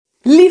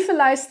Lieve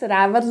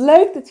luisteraar, wat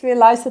leuk dat je weer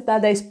luistert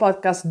naar deze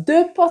podcast.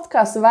 De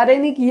podcast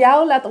waarin ik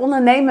jou laat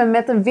ondernemen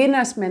met een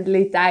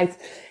winnaarsmentaliteit.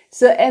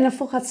 En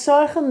ervoor gaat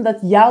zorgen dat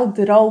jouw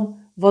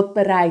droom wordt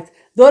bereikt.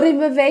 Door in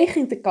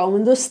beweging te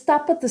komen, door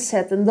stappen te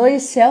zetten, door je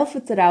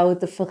zelfvertrouwen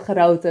te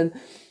vergroten.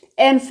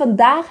 En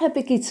vandaag heb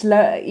ik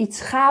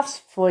iets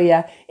gaafs voor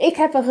je. Ik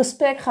heb een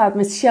gesprek gehad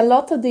met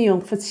Charlotte de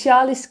Jong van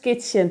Charlie's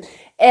Kitchen.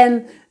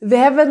 En we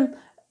hebben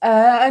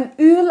een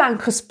uur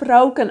lang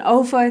gesproken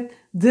over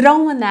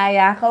dromen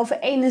najagen, over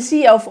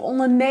energie, over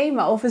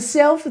ondernemen, over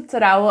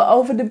zelfvertrouwen,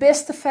 over de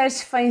beste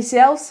versie van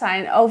jezelf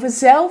zijn, over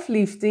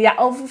zelfliefde, ja,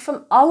 over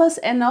van alles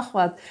en nog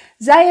wat.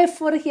 Zij heeft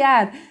vorig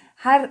jaar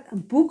haar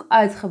boek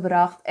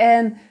uitgebracht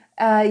en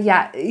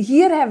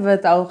hier hebben we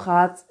het over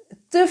gehad.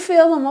 Te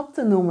veel om op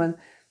te noemen.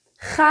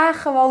 Ga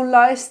gewoon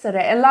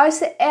luisteren en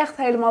luister echt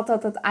helemaal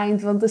tot het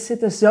eind, want er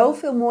zitten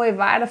zoveel mooie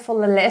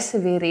waardevolle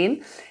lessen weer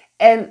in.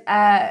 En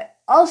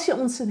als je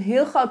ons een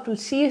heel groot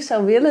plezier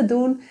zou willen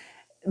doen,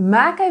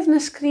 maak even een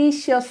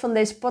screenshot van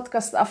deze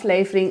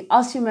podcastaflevering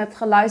als je me hebt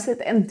geluisterd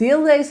en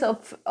deel deze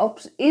op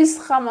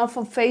Instagram of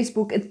op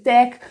Facebook en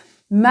tag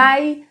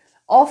mij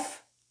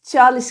of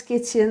Charlie's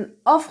Kitchen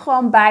of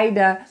gewoon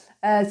beide,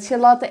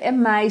 Charlotte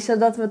en mij,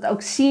 zodat we het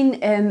ook zien.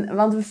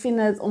 Want we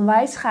vinden het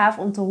onwijs gaaf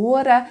om te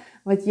horen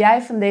wat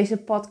jij van deze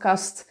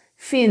podcast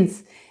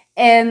vindt.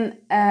 En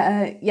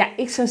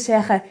ik zou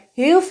zeggen,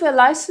 heel veel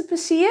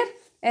luisterplezier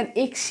en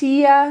ik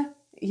zie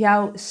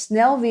jou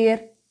snel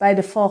weer bij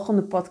de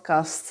volgende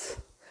podcast.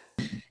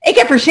 Ik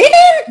heb er zin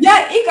in!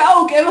 Ja, ik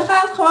ook. En we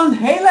gaan gewoon een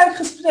heel leuk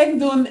gesprek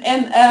doen.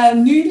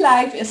 En nu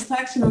live en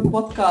straks in een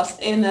podcast.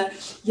 En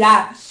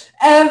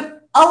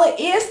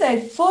allereerst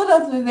even,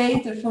 voordat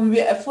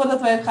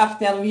we even gaan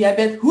vertellen wie jij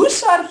bent. Hoe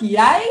zorg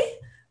jij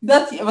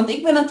want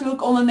ik ben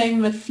natuurlijk ondernemer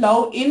met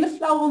flow. In de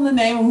flow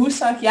ondernemen. Hoe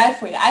zorg jij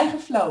voor je eigen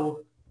flow?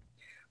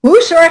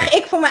 Hoe zorg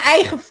ik voor mijn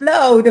eigen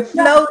flow? De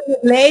flow in het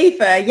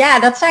leven. Ja,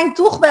 dat zijn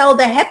toch wel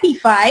de happy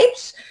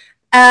vibes.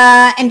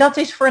 En dat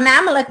is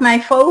voornamelijk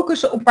mijn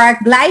focus op waar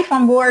ik blij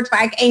van word,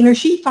 waar ik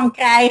energie van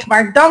krijg,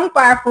 waar ik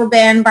dankbaar voor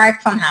ben, waar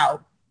ik van hou.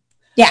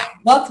 Ja.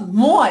 Wat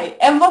mooi.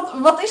 En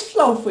wat is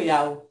flow voor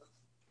jou?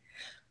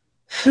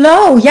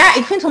 Flow, ja,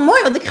 ik vind het wel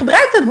mooi, want ik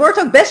gebruik dat woord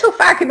ook best wel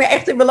vaak in mijn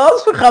Echt in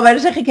Balans programma. Dan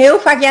zeg ik heel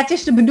vaak, ja, het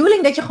is de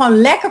bedoeling dat je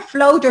gewoon lekker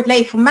flow door het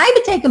leven. Voor mij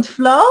betekent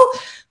flow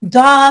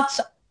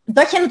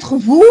dat je het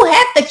gevoel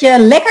hebt dat je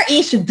lekker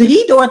in z'n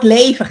drie door het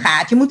leven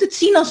gaat. Je moet het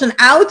zien als een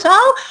auto.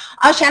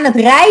 Als je aan het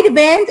rijden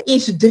bent in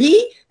z'n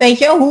drie, weet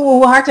je,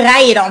 hoe hard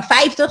rij je dan?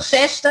 50,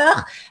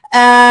 60?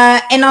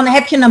 En dan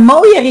heb je een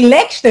mooie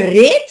relaxte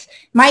rit.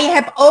 Maar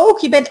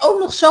je bent ook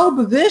nog zo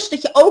bewust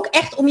dat je ook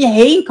echt om je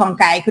heen kan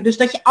kijken. Dus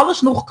dat je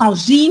alles nog kan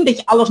zien, dat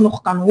je alles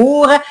nog kan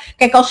horen.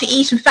 Kijk, als je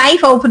in z'n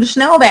 5 over de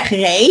snelweg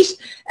race,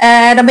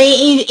 dan ben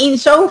je in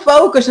zo'n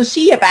focus, dan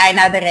zie je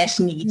bijna de rest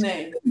niet.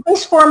 Nee. Het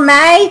is voor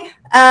mij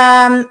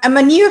een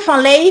manier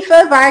van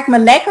leven waar ik me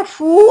lekker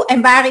voel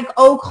en waar ik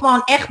ook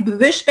gewoon echt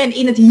bewust ben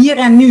in het hier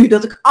en nu.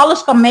 Dat ik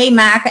alles kan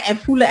meemaken en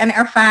voelen en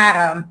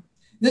ervaren.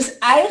 Dus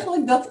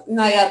eigenlijk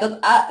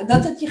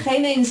dat het je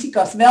geen energie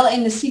kost. Wel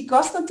energie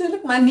kost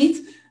natuurlijk, maar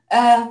niet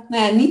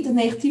de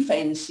negatieve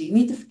energie,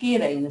 niet de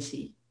verkeerde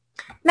energie.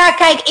 Nou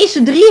kijk, is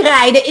het 3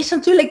 rijden is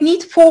natuurlijk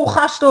niet vol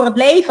gas door het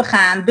leven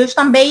gaan. Dus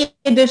dan ben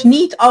je dus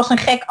niet als een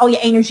gek al je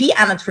energie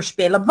aan het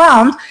verspillen.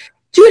 Want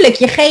tuurlijk,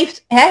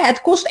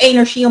 het kost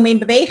energie om in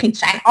beweging te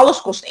zijn.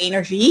 Alles kost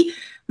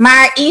energie.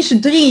 Maar in z'n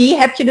 3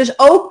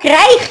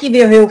 krijg je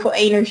weer heel veel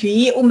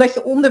energie. Omdat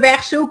je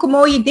onderweg zulke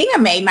mooie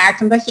dingen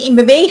meemaakt. Omdat je in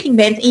beweging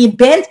bent. En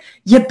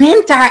je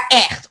bent daar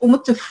echt. Om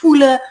het te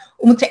voelen,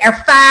 om het te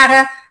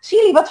ervaren. Zien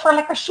jullie wat voor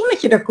lekker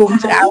zonnetje er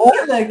komt trouwens?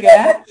 Heerlijk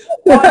hè?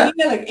 Oh,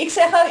 heerlijk.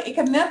 Ik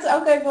heb net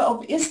ook even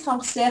op Instagram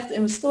gezegd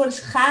in mijn stories,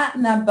 ga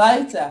naar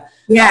buiten.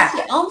 Ja. Als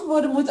je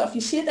antwoorden moet of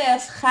je zit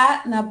ergens,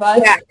 ga naar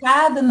buiten. Ja.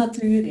 Ga de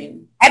natuur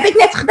in. Heb ik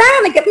net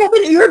gedaan. Ik heb net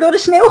een uur door de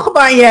sneeuw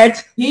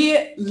gebanjerd.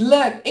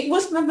 Heerlijk. Ik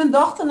moest met mijn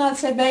dochter naar het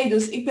CB,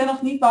 dus ik ben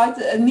nog niet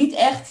buiten, niet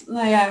echt,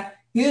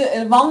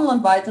 heel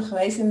wandelend buiten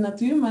geweest in de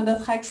natuur, maar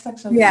dat ga ik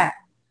straks ook doen. Ja,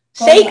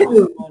 zeker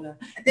doen.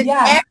 Het is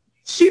echt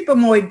super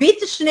mooi.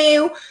 Witte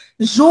sneeuw,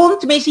 zon,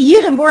 tenminste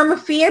hier in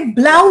Wormerveer,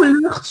 blauwe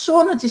lucht,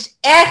 zon. Het is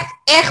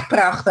echt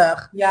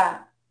prachtig.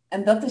 Ja,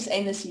 en dat is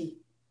energie.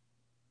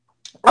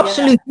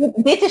 Absoluut. Ja.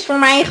 Dit is voor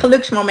mij een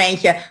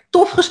geluksmomentje.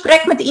 Tof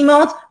gesprek met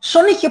iemand,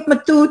 zonnetje op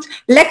mijn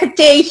toet, lekker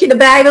theetje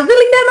erbij. Wat wil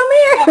ik daar nog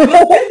meer? Ja,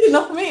 wat wil je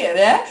nog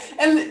meer, hè?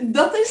 En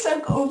dat is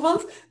ook,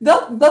 want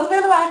dat willen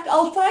we eigenlijk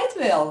altijd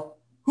wel.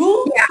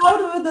 Hoe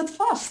houden we dat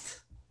vast?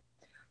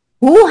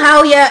 Hoe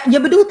hou je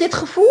bedoelt dit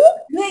gevoel?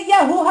 Nee,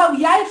 ja, hoe hou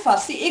jij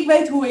vast? Ik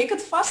weet hoe ik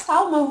het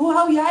vasthoud, maar hoe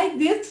hou jij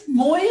dit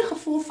mooie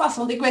gevoel vast?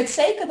 Want ik weet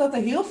zeker dat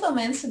er heel veel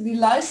mensen die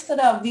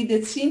luisteren of die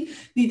dit zien,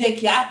 die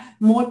denken, ja,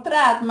 mooi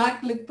praat,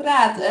 makkelijk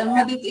praten.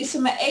 Maar dit is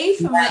er maar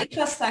even, maar ik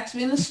ga straks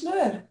weer een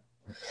sleur.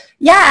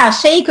 Ja,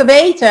 zeker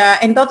weten.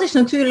 En dat is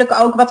natuurlijk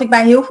ook wat ik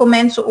bij heel veel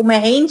mensen om me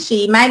heen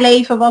zie. Mijn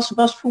leven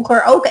was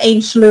vroeger ook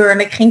één sleur en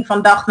ik ging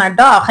van dag naar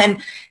dag.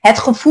 En het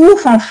gevoel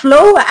van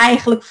flowen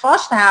eigenlijk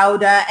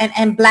vasthouden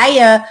en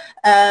blije,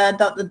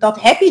 dat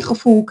happy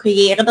gevoel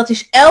creëren, dat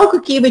is elke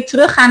keer weer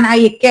teruggaan naar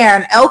je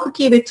kern. Elke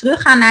keer weer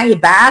teruggaan naar je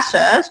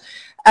basis.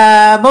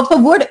 Want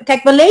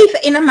we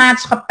leven in een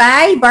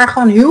maatschappij waar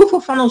gewoon heel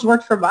veel van ons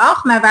wordt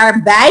verwacht, maar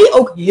waarbij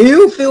ook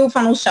heel veel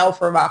van onszelf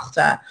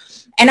verwachten.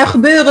 En er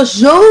gebeuren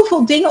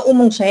zoveel dingen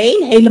om ons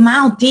heen,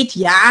 helemaal dit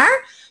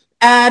jaar,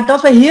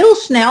 dat we heel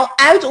snel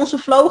uit onze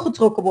flow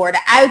getrokken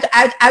worden.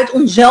 Uit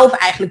onszelf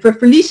eigenlijk. We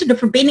verliezen de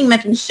verbinding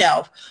met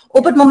onszelf.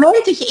 Op het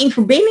moment dat je in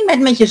verbinding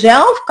bent met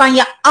jezelf, kan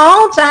je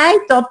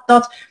altijd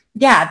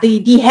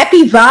die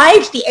happy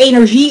vibes, die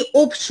energie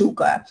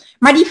opzoeken.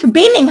 Maar die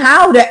verbinding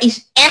houden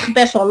is echt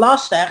best wel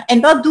lastig.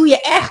 En dat doe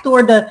je echt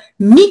door de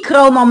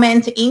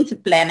micromomenten in te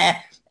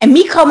plannen. En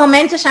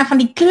micromomenten zijn van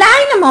die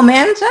kleine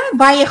momenten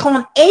waar je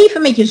gewoon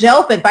even met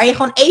jezelf bent. Waar je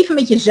gewoon even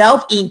met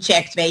jezelf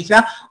incheckt, weet je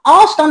wel.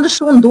 Als dan de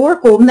zon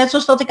doorkomt, net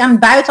zoals dat ik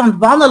buiten aan het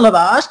wandelen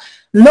was.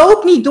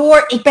 Loop niet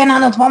door, ik ben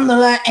aan het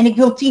wandelen en ik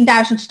wil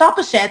 10.000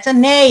 stappen zetten.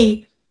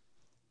 Nee.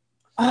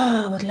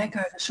 Oh, wat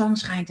lekker, de zon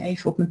schijnt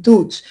even op mijn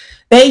toets.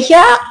 Weet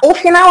je,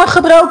 of je nou een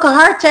gebroken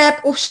hart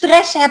hebt, of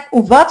stress hebt,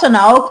 of wat dan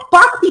ook.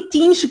 Pak die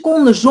 10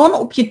 seconden zon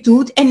op je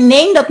toet en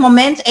neem dat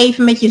moment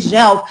even met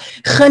jezelf.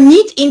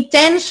 Geniet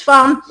intens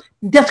van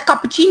dat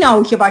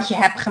cappuccinootje wat je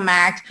hebt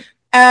gemaakt.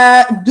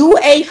 Doe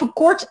even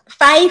kort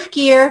 5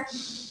 keer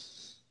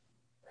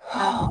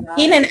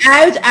in- en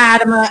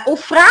uitademen. Of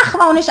vraag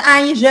gewoon eens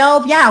aan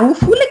jezelf, ja, hoe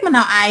voel ik me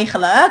nou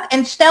eigenlijk?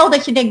 En stel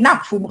dat je denkt, nou,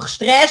 ik voel me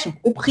gestrest, of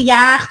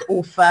opgejaagd,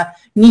 of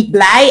niet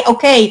blij.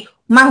 Oké,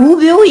 maar hoe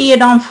wil je je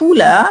dan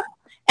voelen?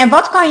 En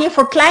wat kan je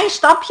voor klein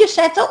stapjes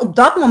zetten op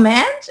dat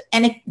moment?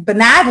 En ik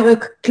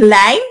benadruk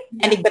klein,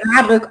 en ik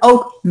benadruk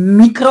ook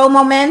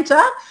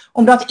micromomenten,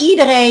 omdat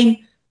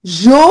iedereen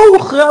zo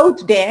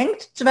groot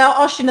denkt. Terwijl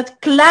als je het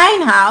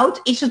klein houdt,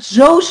 is het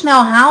zo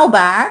snel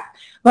haalbaar.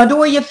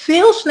 Waardoor je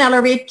veel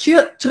sneller weer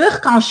terug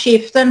kan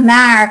shiften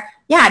naar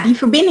die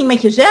verbinding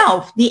met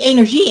jezelf. Die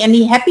energie en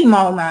die happy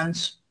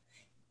moments.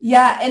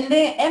 Ja,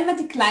 en met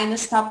die kleine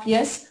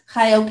stapjes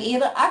ga je ook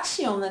eerder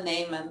actie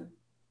ondernemen.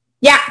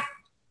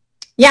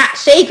 Ja,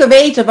 zeker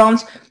weten.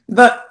 Want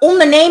we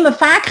ondernemen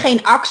vaak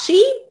geen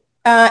actie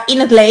in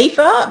het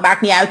leven.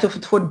 Maakt niet uit of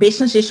het voor de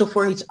business is of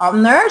voor iets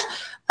anders.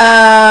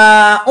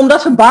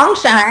 Omdat we bang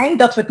zijn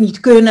dat we het niet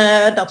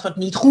kunnen, dat we het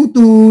niet goed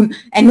doen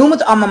en noem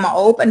het allemaal maar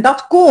op. En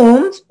dat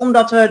komt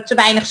omdat we te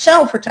weinig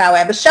zelfvertrouwen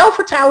hebben.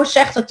 Zelfvertrouwen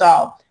zegt het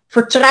al.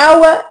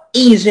 Vertrouwen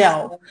in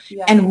jezelf.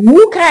 Ja. En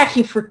hoe krijg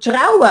je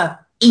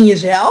vertrouwen in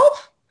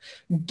jezelf?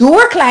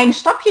 Door kleine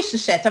stapjes te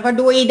zetten,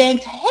 waardoor je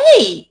denkt,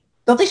 hey,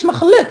 dat is me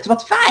gelukt,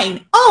 wat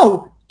fijn.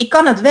 Oh, ik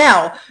kan het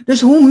wel.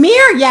 Dus hoe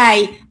meer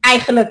jij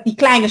eigenlijk die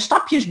kleine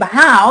stapjes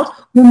behaalt,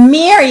 hoe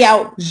meer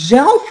jouw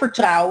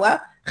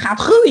zelfvertrouwen gaat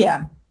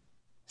groeien.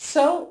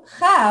 Zo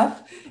gaaf.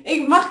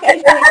 Ik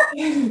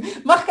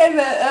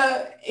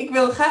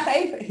wil graag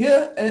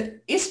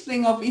even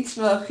inspringen op iets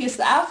wat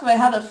gisteravond wij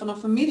hadden van een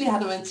familie,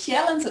 hadden we een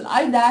challenge, een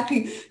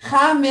uitdaging.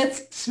 Ga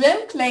met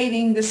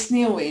zwemkleding de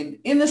sneeuw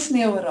in de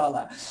sneeuw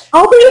rollen.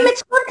 Oh, ben je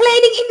met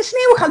zwemkleding in de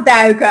sneeuw gaan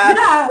duiken?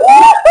 Ja.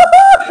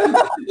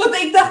 Want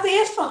ik dacht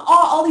eerst van,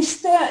 al die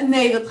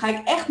nee, dat ga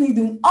ik echt niet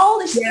doen. Al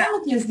die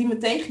stelletjes die me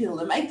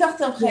tegenhielden. Maar ik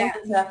dacht op een gegeven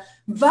moment,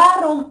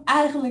 waarom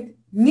eigenlijk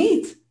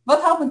niet?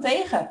 Wat houdt me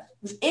tegen?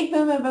 Dus ik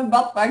ben met mijn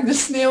badpak de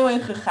sneeuw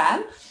in gegaan.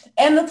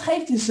 En dat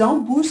geeft je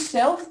zo'n boost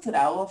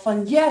zelfvertrouwen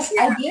van yes,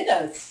 I did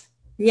it.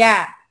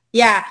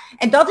 Ja.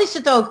 En dat is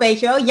het ook, weet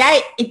je wel.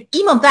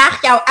 Iemand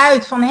daagt jou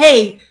uit van,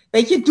 hey,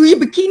 weet je, doe je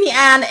bikini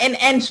aan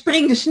en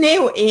spring de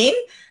sneeuw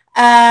in.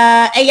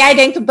 En jij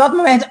denkt op dat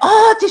moment,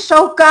 oh, het is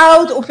zo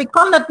koud, of ik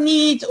kan dat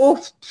niet,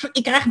 of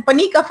ik krijg een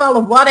paniekaanval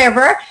of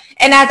whatever.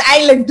 En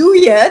uiteindelijk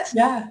doe je het.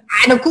 Ja.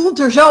 En dan komt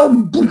er zo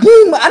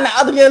boem aan de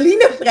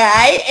adrenaline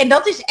vrij. En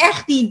dat is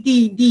echt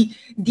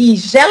die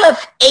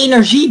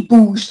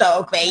zelf-energieboost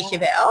ook, weet je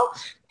wel.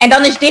 En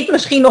dan is dit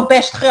misschien nog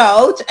best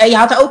groot. Je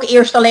had ook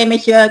eerst alleen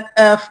met je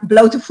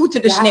blote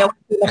voeten de sneeuw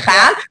kunnen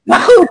gaan. Maar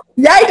goed,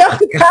 jij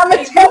dacht ik ga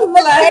met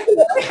mijn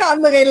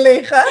lichaam erin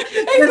liggen.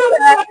 Dus,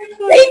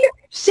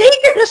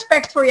 zeker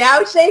respect voor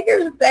jou, zeker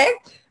respect.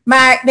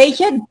 Maar weet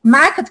je,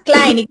 maak het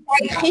klein. Ik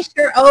zei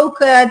gisteren ook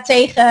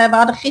we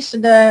hadden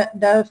gisteren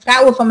de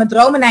vrouwen van mijn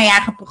dromen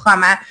najagen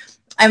programma.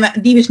 En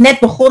die was net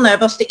begonnen,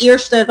 was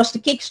de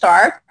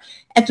kickstart.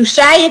 En toen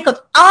zei ik,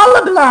 het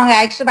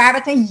allerbelangrijkste waar we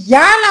het een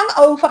jaar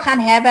lang over gaan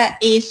hebben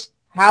is,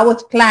 hou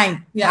het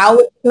klein. Ja.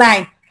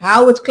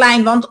 Hou het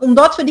klein. Want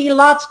omdat we die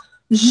lat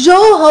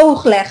zo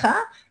hoog leggen,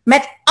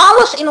 met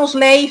alles in ons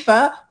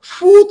leven,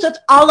 voelt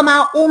het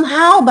allemaal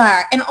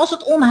onhaalbaar. En als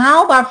het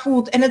onhaalbaar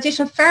voelt en het is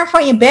een ver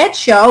van je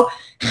bedshow,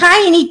 ga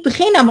je niet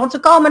beginnen. Want er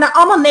komen er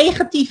allemaal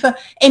negatieve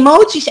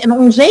emoties en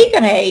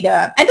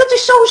onzekerheden. En dat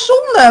is zo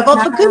zonde,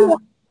 want we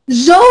kunnen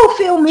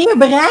zoveel meer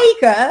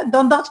bereiken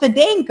dan dat we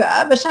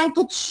denken. We zijn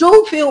tot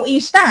zoveel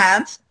in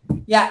staat.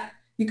 Ja,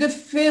 Je kunt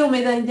veel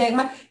meer dan je denkt.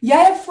 Maar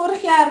jij hebt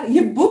vorig jaar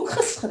je boek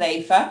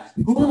geschreven.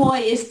 Hoe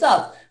mooi is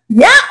dat?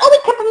 Ja,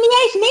 ik heb hem niet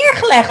eens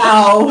neergelegd.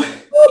 Nou,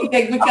 ik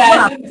denk, we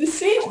krijgen het te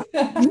zien.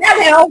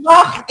 Jawel,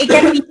 wacht. Ik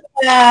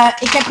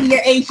heb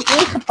hier eentje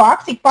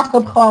ingepakt. Ik pak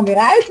hem gewoon weer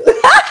uit.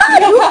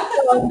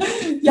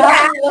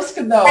 Ja, dat is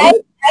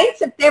cadeau. Eind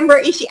september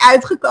is hij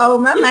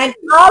uitgekomen. Mijn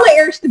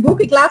allereerste boek.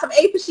 Ik laat hem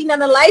even zien aan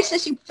de live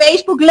sessie op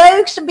Facebook.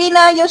 Leuk,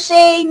 Sabine,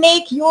 José,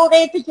 Nick,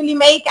 Jorrit, dat jullie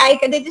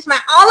meekijken. Dit is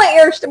mijn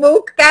allereerste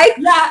boek. Kijk.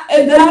 Ja,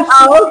 en daar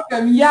zie ik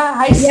hem. Ja,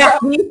 hij is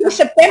die is in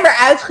september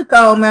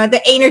uitgekomen.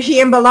 De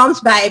Energie en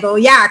Balans Bijbel.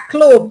 Ja,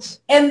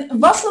 klopt. En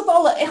was dat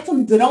al echt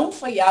een droom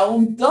van jou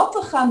om dat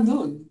te gaan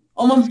doen?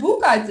 Om een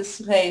boek uit te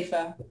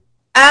schrijven?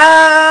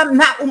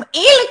 Nou, om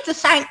eerlijk te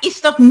zijn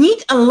is dat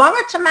niet een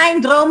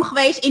langetermijn droom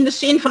geweest in de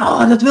zin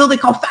van, dat wilde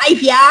ik al 5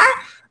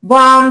 jaar.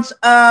 Want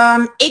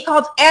ik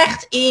had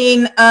echt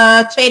in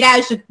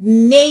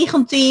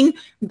 2019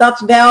 dat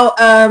wel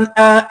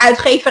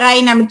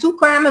uitgeverijen naar me toe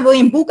kwamen, wil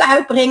je een boek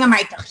uitbrengen? Maar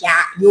ik dacht,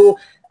 ja joh,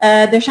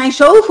 er zijn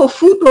zoveel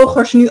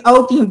foodbloggers nu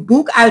ook die een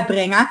boek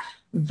uitbrengen.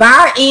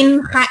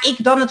 Waarin ga ik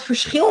dan het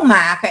verschil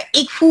maken?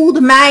 Ik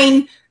voelde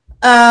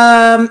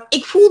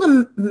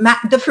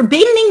de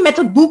verbinding met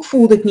het boek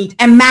voelde ik niet.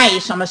 En mij,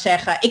 zal ik maar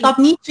zeggen. Ik had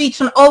niet zoiets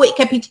van, ik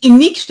heb iets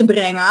unieks te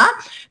brengen.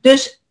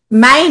 Dus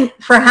mijn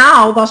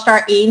verhaal was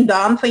daarin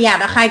dan van, ja,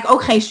 dan ga ik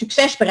ook geen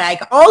succes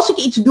bereiken. Als ik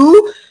iets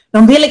doe,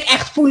 dan wil ik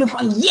echt voelen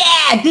van,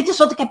 yeah, dit is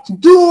wat ik heb te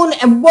doen.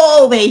 En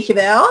wow, weet je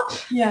wel.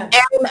 Ja.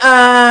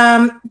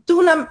 En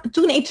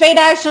toen in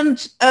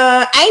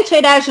eind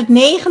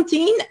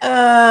 2019,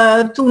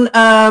 toen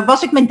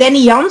was ik met Danny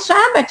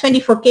Jansen bij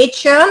 24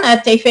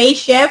 Kitchen,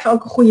 tv-chef,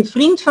 ook een goede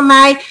vriend van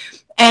mij.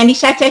 En die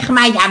zei tegen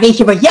mij, ja, weet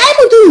je wat jij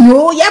moet doen,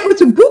 joh? Jij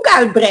moet een boek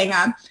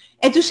uitbrengen.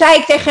 En toen zei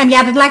ik tegen hem,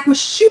 ja, dat lijkt me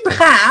super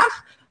gaaf.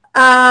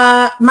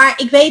 Maar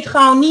ik weet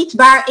gewoon niet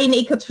waarin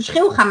ik het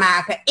verschil ga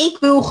maken. Ik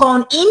wil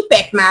gewoon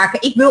impact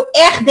maken. Ik wil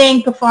echt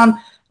denken van,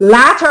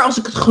 later als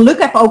ik het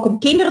geluk heb ook om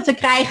kinderen te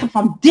krijgen,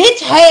 van dit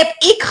heb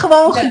ik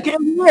gewoon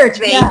gecreëerd,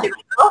 weet je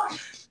wel.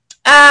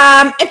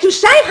 En toen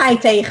zei hij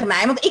tegen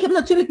mij, want ik heb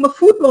natuurlijk mijn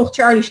foodblog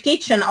Charlie's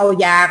Kitchen al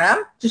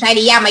jaren. Toen zei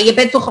hij, ja, maar je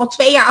bent toch al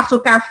 2 jaar achter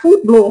elkaar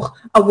foodblog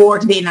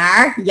award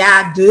winnaar.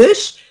 Ja,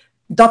 dus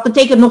dat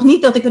betekent nog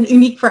niet dat ik een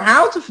uniek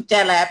verhaal te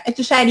vertellen heb. En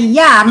toen zei hij,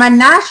 ja, maar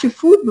naast je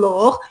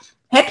foodblog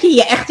heb je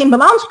je Echt in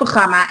Balans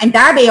programma. En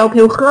daar ben je ook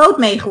heel groot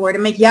mee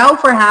geworden. Met jouw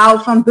verhaal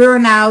van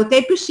burn-out,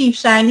 depressief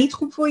zijn, niet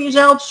goed voor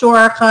jezelf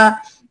zorgen.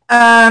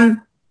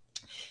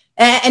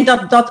 En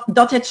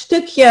dat het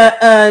stukje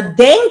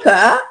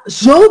denken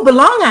zo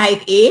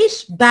belangrijk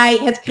is bij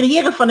het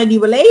creëren van een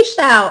nieuwe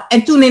leefstijl.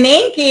 En toen in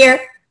één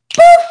keer,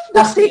 poef,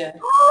 dacht ik,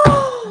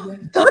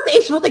 dat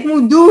is wat ik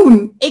moet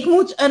doen. Ik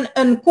moet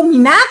een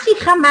combinatie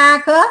gaan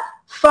maken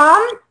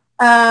van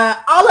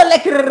alle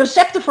lekkere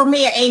recepten voor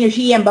meer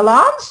energie en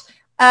balans.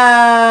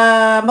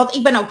 Want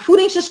ik ben ook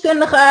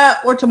voedingsdeskundige,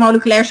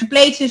 orthomoleculair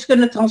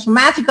suppletedeskundige,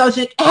 transformatiecoach.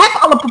 Dus ik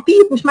heb alle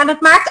papiertjes, maar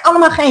dat maakt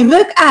allemaal geen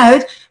ruk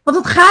uit. Want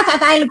het gaat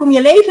uiteindelijk om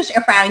je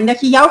levenservaring. Dat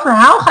je jouw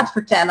verhaal gaat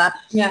vertellen.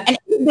 Ja. En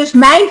ik dus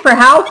mijn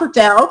verhaal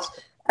verteld.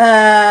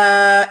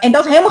 En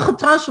dat helemaal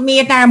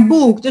getransformeerd naar een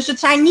boek. Dus het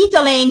zijn niet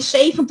alleen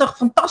 70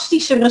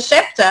 fantastische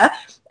recepten.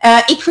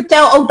 Ik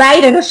vertel ook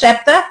bij de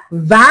recepten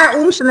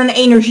waarom ze een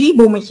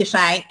energiebommetje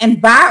zijn. En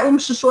waarom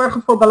ze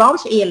zorgen voor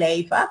balans in je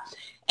leven.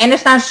 En er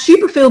staan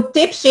superveel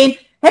tips in.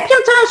 Heb je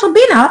hem trouwens al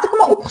binnen? Had ik hem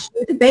al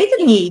opgestuurd? Ik weet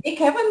het niet. Ik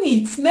heb hem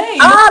niet, nee.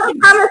 Dat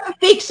gaan we even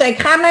fixen. Ik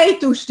ga hem naar je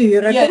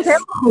toesturen. Yes. Komt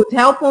helemaal goed.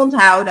 Help me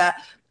onthouden.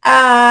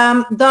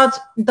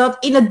 Dat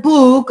in het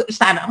boek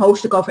staan een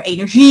hoofdstuk over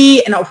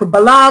energie en over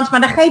balans.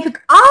 Maar daar geef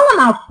ik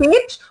allemaal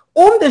tips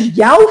om dus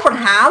jouw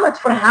verhaal, het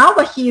verhaal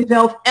wat je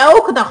jezelf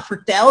elke dag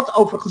vertelt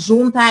over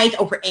gezondheid,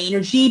 over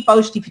energie,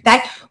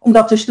 positiviteit, om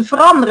dat dus te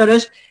veranderen.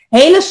 Dus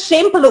hele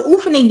simpele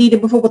oefening die er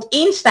bijvoorbeeld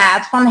in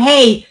staat van,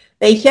 hey,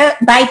 weet je,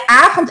 bij het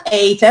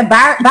avondeten,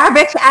 waar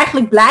werd je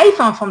eigenlijk blij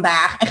van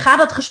vandaag? En ga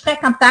dat gesprek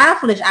aan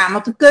tafel eens aan.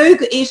 Want de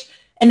keuken is,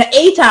 en de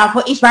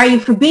eettafel is waar je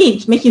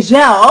verbindt met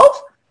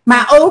jezelf,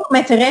 maar ook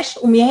met de rest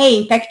om je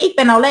heen. Kijk, ik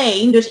ben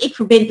alleen, dus ik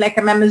verbind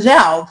lekker met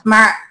mezelf.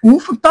 Maar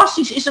hoe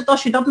fantastisch is het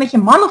als je dat met je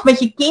man of met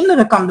je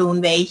kinderen kan doen,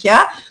 weet je?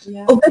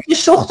 Ja. Of dat je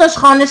 's ochtends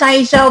gewoon eens aan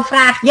jezelf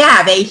vraagt,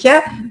 ja, weet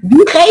je,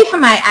 wie geven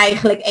mij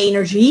eigenlijk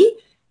energie?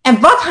 En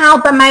wat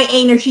haalt bij mij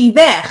energie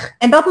weg?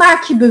 En dat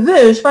maakt je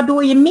bewust,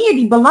 waardoor je meer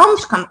die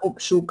balans kan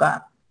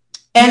opzoeken.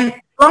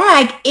 En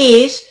belangrijk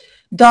is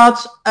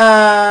dat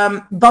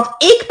wat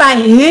ik bij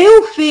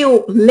heel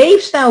veel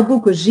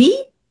leefstijlboeken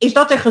zie, is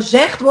dat er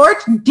gezegd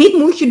wordt, dit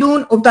moet je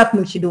doen of dat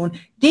moet je doen.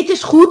 Dit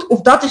is goed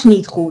of dat is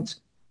niet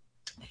goed.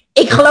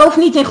 Ik geloof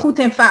niet in goed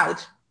en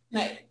fout.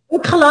 Nee.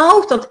 Ik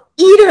geloof dat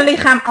ieder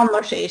lichaam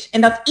anders is.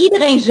 En dat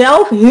iedereen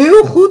zelf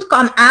heel goed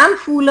kan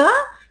aanvoelen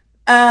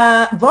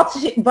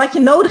wat je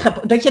nodig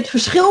hebt. Dat je het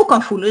verschil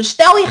kan voelen. Dus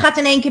stel je gaat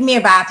in één keer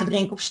meer water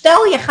drinken. Of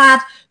stel je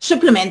gaat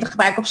supplementen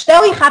gebruiken. Of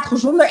stel je gaat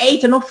gezonder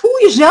eten. Dan voel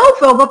je zelf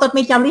wel wat dat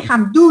met jouw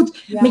lichaam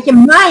doet. Ja. Met je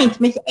mind,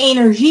 met je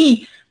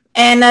energie.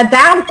 En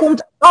daarom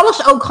komt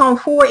alles ook gewoon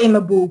voor in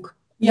mijn boek.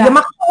 Ja.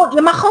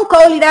 Je mag gewoon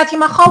koolhydraten, je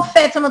mag gewoon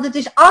vetten, want het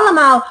is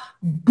allemaal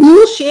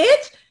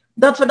bullshit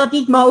dat we dat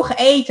niet mogen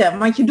eten.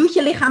 Want je doet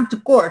je lichaam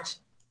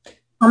tekort.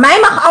 Van mij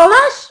mag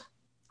alles,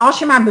 als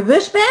je maar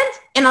bewust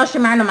bent en als je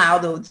maar normaal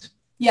doet.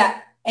 Ja,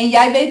 en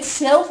jij weet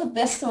zelf het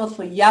beste wat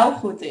voor jou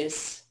goed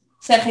is.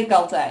 Zeg ik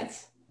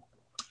altijd.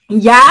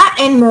 Ja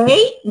en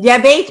nee.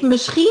 Jij weet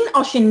misschien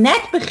als je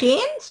net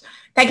begint.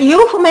 Kijk,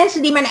 heel veel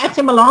mensen die mijn Echt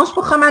in Balans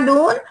programma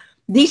doen,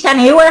 die zijn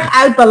heel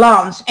erg uit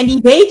balans. En die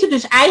weten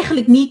dus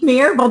eigenlijk niet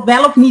meer wat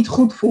wel of niet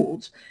goed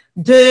voelt.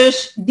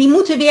 Dus die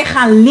moeten weer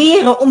gaan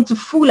leren om te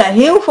voelen.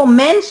 Heel veel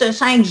mensen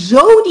zijn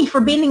zo die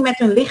verbinding met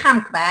hun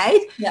lichaam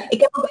kwijt. Ja.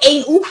 Ik heb ook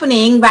 1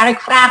 oefening waar ik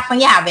vraag van,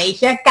 ja, weet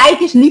je, kijk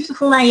eens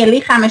liefdevol naar je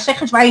lichaam en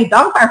zeg eens waar je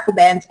dankbaar voor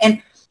bent.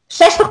 En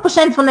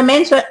 60% van de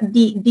mensen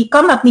die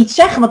kan dat niet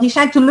zeggen, want die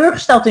zijn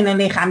teleurgesteld in hun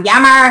lichaam. Ja,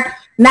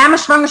 maar na mijn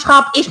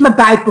zwangerschap is mijn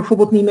buik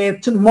bijvoorbeeld niet meer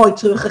mooi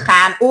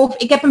teruggegaan. Of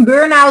ik heb een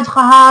burn-out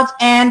gehad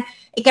en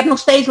ik heb nog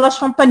steeds last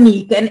van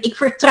paniek. En ik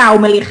vertrouw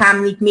mijn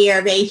lichaam niet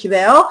meer, weet je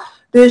wel.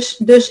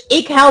 Dus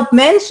ik help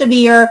mensen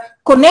weer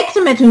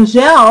connecten met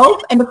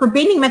hunzelf en de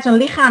verbinding met hun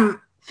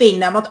lichaam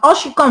vinden. Want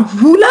als je kan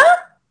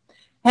voelen,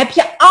 heb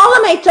je alle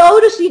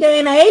methodes die er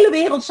in de hele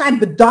wereld zijn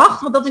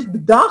bedacht, want dat is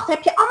bedacht,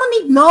 heb je allemaal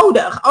niet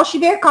nodig. Als je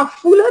weer kan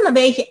voelen, dan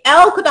weet je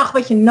elke dag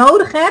wat je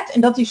nodig hebt.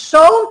 En dat is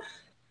zo'n,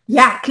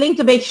 ja, klinkt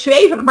een beetje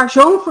zweverig, maar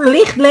zo'n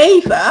verlicht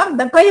leven.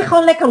 Dan kan je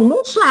gewoon lekker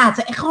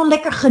loslaten en gewoon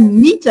lekker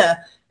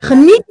genieten.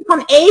 Genieten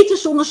van eten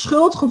zonder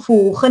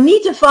schuldgevoel.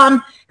 Genieten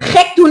van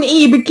gek doen in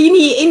je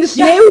bikini in de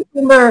sneeuw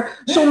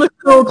zonder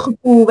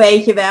schuldgevoel,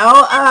 weet je wel.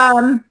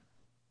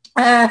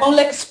 Gewoon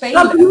lekker spelen.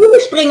 Trampoline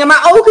springen,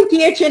 maar ook een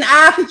keertje een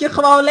avondje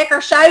gewoon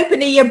lekker suipen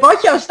in je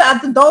badjas staan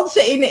te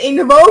dansen in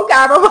de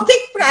woonkamer. Wat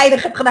ik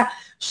vrijdag heb gedaan.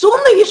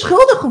 Zonder je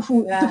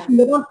schuldengevoel te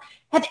voelen. Want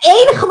het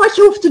enige wat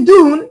je hoeft te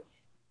doen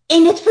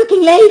in dit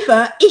fucking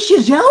leven is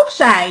jezelf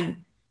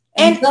zijn.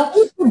 En dat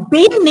in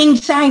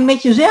verbinding zijn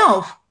met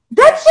jezelf.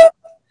 That's it.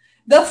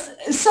 Dat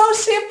is zo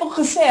simpel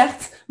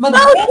gezegd. Maar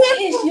dat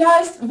is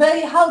juist,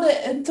 wij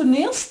houden een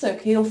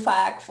toneelstuk heel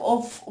vaak.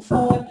 Of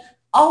voor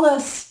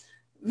alles.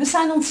 We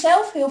zijn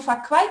onszelf heel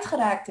vaak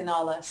kwijtgeraakt in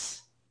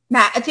alles.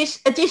 Nou,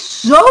 het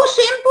is zo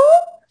simpel,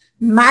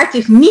 maar het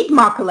is niet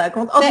makkelijk.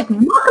 Want als het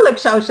makkelijk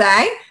zou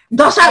zijn,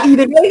 dan zou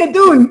iedereen het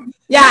doen.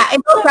 Ja, en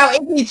dan zou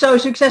ik niet zo'n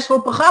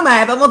succesvol programma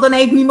hebben, want dan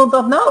heeft niemand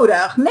dat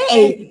nodig.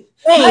 Nee,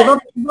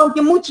 want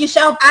je moet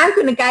jezelf aan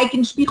kunnen kijken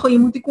in de spiegel. Je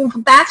moet die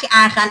confrontatie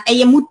aangaan. En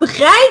je moet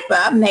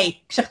begrijpen, nee,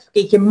 ik zeg het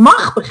verkeerd, je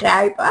mag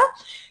begrijpen.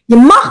 Je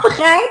mag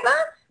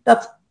begrijpen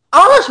dat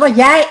alles wat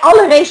jij,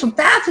 alle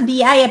resultaten die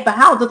jij hebt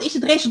behaald, dat is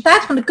het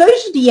resultaat van de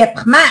keuzes die je hebt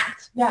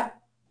gemaakt. Ja.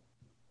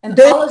 En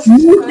dus alles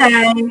moet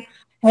zijn,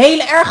 heel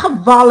erg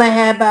gewallen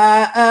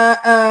hebben,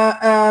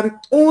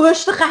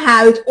 onrustige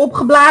huid,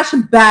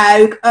 opgeblazen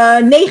buik,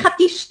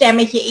 negatief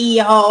stemmetje in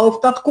je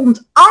hoofd. Dat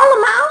komt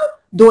allemaal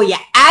door je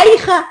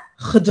eigen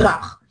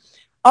gedrag.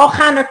 Al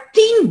gaan er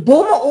 10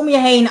 bommen om je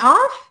heen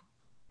af,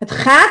 het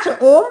gaat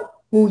erom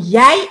hoe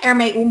jij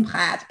ermee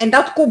omgaat. En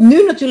dat komt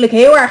nu natuurlijk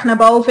heel erg naar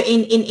boven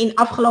in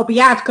afgelopen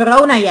jaar, het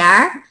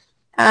coronajaar.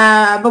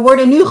 We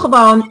worden nu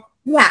gewoon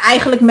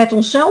eigenlijk met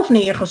onszelf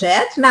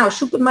neergezet. Nou,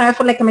 zoek het maar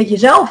even lekker met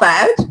jezelf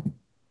uit.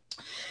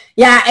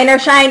 Ja, en er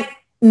zijn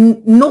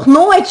nog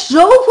nooit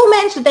zoveel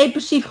mensen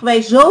depressief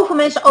geweest, zoveel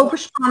mensen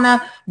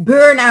overspannen,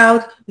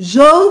 burn-out,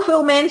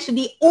 zoveel mensen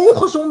die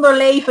ongezonder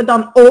leven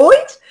dan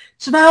ooit.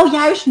 Terwijl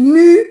juist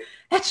nu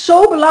het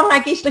zo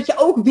belangrijk is dat je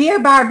ook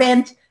weerbaar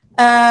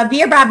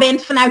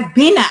bent vanuit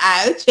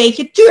binnenuit. Weet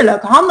je,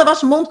 tuurlijk, handen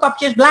wassen,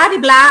 mondkapjes,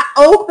 bladibla,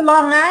 ook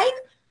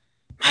belangrijk.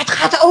 Maar het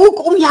gaat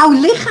ook om jouw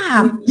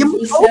lichaam. Je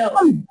moet ook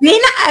van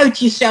binnenuit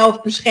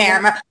jezelf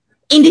beschermen.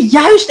 In de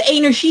juiste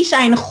energie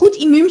zijn, een goed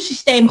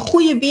immuunsysteem,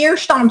 goede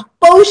weerstand,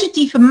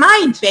 positieve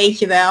mind, weet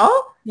je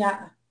wel.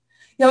 Ja.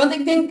 Ja, want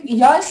ik denk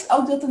juist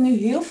ook dat er nu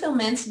heel veel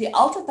mensen die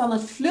altijd aan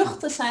het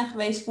vluchten zijn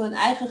geweest voor hun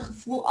eigen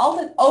gevoel,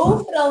 altijd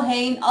overal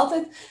heen,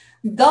 altijd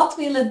dat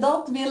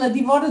willen,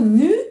 die worden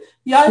nu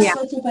juist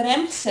wat op een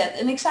rem gezet.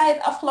 En ik zei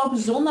het afgelopen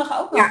zondag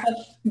ook nog,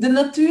 de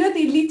natuur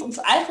die liet ons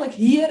eigenlijk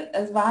hier,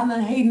 het was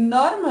een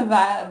enorme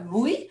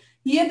woei,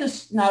 hier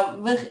dus,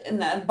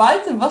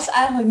 buiten was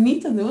eigenlijk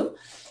niet te doen.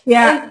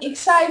 Ja. En ik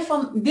zei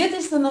van, dit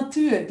is de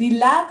natuur, die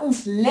laat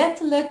ons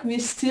letterlijk weer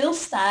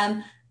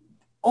stilstaan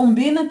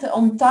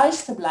om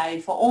thuis te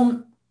blijven,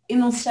 om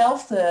in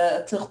onszelf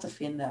terug te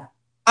vinden.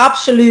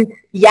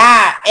 Absoluut,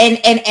 ja. En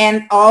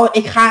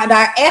ik ga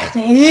daar echt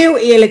heel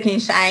eerlijk in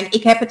zijn.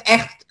 Ik heb het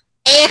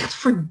echt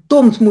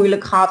verdomd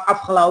moeilijk gehad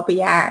afgelopen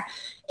jaar.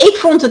 Ik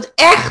vond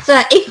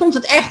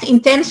het echt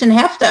intens en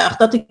heftig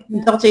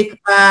dat ik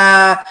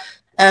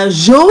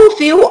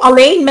zoveel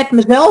alleen met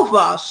mezelf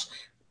was.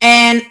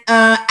 En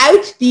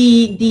uit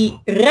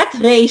die red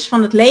race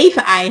van het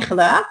leven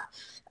eigenlijk.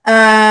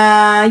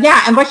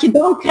 En wat je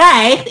dan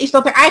krijgt is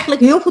dat er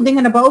eigenlijk heel veel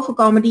dingen naar boven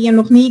komen die je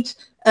nog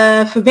niet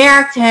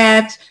verwerkt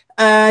hebt.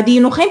 die je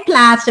nog geen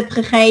plaats hebt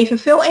gegeven.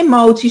 Veel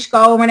emoties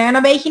komen er. En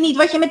dan weet je niet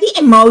wat je met die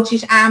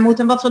emoties aan moet.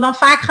 En wat we dan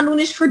vaak gaan doen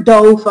is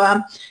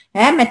verdoven.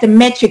 Hè, met de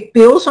magic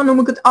pill, zo noem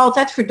ik het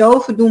altijd.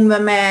 Verdoven doen we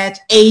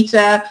met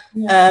eten,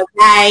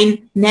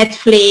 wijn,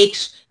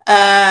 Netflix.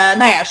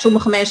 Nou ja,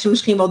 sommige mensen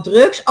misschien wel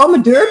drugs. Oh,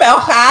 mijn deurbel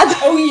gaat.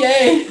 Oh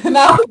jee.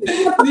 Nou,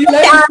 die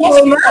leuke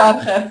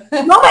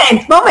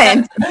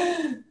Moment.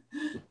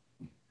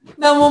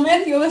 Nou,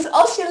 moment jongens,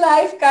 als je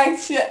live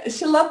kijkt,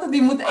 Charlotte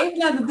die moet even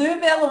naar de deur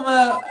bellen om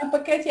een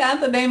pakketje aan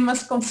te nemen, maar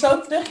ze komt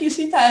zo terug. Je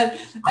ziet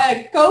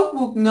haar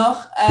kookboek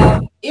nog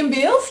in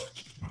beeld.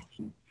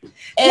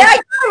 En, ja,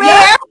 ik kom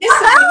weer.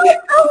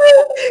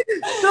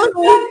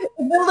 Sorry,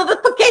 ik wilde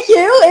dat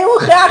pakketje heel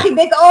graag. Ik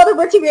denk, dan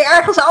wordt hij weer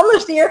ergens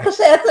anders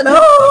neergezet. En,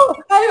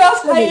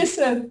 Hij is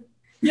er.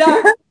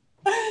 Ja.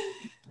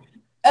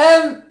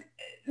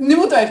 Nu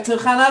moeten we even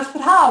teruggaan naar het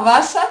verhaal.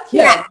 Waar zat je?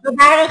 Ja, we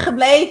waren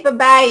gebleven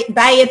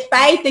bij het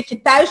feit dat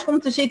je thuis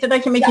komt te zitten,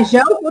 dat je met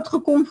jezelf wordt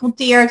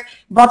geconfronteerd.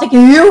 Wat ik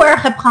heel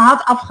erg heb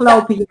gehad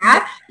afgelopen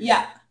jaar.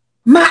 Ja.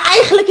 Maar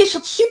eigenlijk is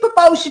dat super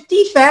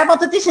positief, hè?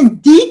 Want het is een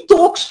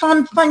detox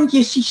van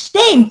je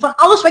systeem. Van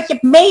alles wat je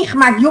hebt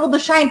meegemaakt. Joh,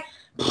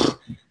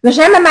 er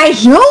zijn bij mij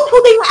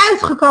zoveel dingen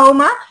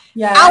uitgekomen.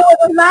 Ja.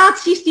 Oude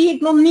relaties die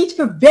ik nog niet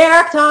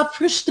verwerkt had.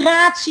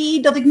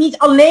 Frustratie, dat ik niet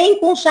alleen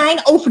kon zijn.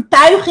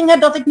 Overtuigingen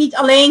dat ik niet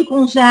alleen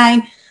kon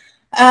zijn.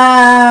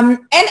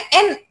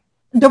 En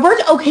er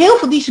wordt ook heel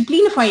veel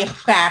discipline van je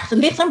gevraagd. Het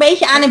ligt er een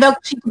beetje aan in welke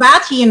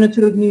situatie je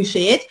natuurlijk nu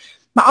zit.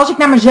 Maar als ik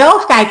naar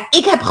mezelf kijk,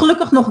 ik heb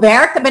gelukkig nog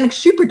werk. Daar ben ik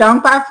super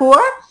dankbaar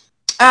voor.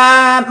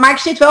 Maar ik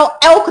zit wel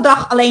elke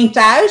dag alleen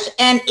thuis.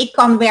 En ik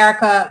kan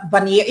werken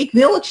wanneer ik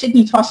wil. Ik zit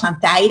niet vast aan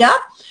tijden.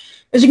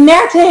 Dus ik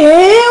merkte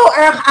heel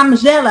erg aan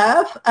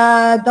mezelf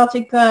dat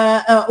ik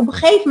op een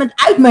gegeven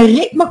moment uit mijn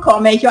ritme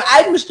kwam. Weet je wel,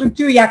 uit mijn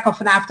structuur. Ja, ik kan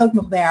vanavond ook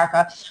nog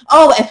werken.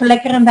 Oh, even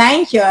lekker een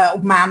wijntje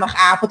op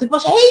maandagavond. Ik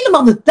was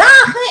helemaal de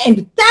dagen en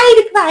de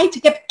tijden kwijt.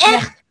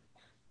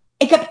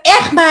 Ik heb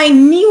echt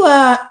mijn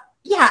nieuwe...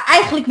 Ja,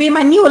 eigenlijk weer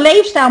mijn nieuwe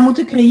leefstijl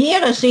moeten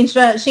creëren sinds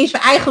we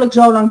eigenlijk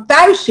zo lang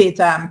thuis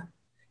zitten.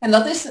 En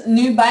dat is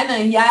nu bijna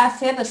een jaar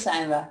verder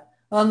zijn we.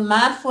 Want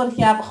maart vorig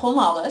jaar begon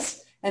alles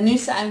en nu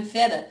zijn we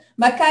verder.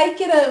 Maar kijk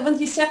je er, want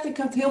je zegt ik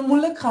heb het heel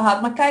moeilijk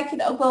gehad, maar kijk je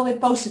er ook wel weer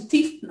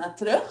positief naar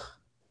terug?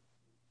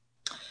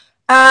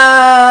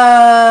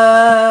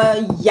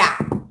 Ja,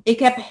 ik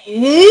heb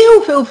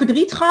heel veel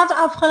verdriet gehad de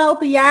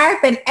afgelopen jaar.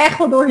 Ik ben echt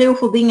wel door heel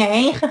veel dingen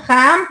heen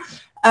gegaan.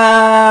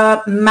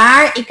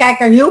 Maar ik kijk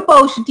er heel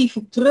positief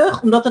op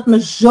terug, omdat het me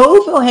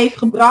zoveel heeft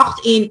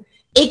gebracht in,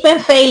 ik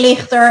ben veel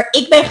lichter,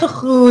 ik ben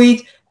gegroeid,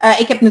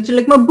 ik heb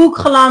natuurlijk mijn boek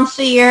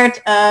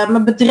gelanceerd,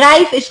 mijn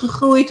bedrijf is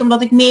gegroeid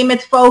omdat ik meer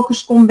met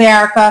focus kon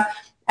werken.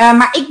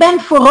 Maar ik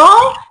ben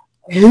vooral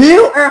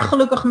heel erg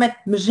gelukkig met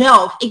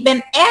mezelf. Ik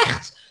ben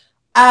echt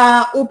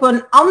op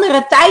een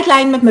andere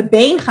tijdlijn met mijn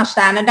been gaan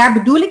staan. En daar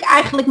bedoel ik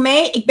eigenlijk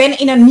mee, ik ben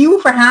in een nieuw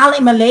verhaal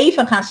in mijn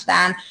leven gaan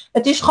staan.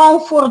 Het is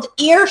gewoon voor het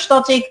eerst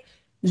dat ik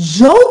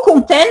zo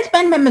content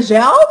ben met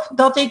mezelf,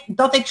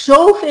 dat ik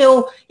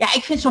zoveel, ja,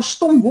 ik vind zo'n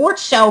stom woord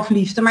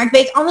zelfliefde, maar ik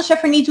weet anders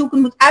even niet hoe ik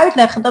het moet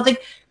uitleggen, dat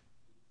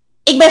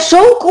ik ben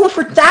zo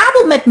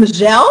comfortabel met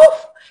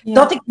mezelf,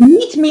 dat ik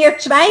niet meer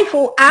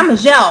twijfel aan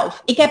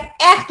mezelf. Ik heb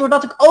echt,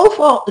 doordat ik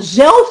overal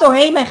zelf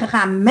doorheen ben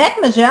gegaan met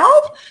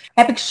mezelf,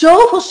 heb ik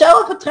zoveel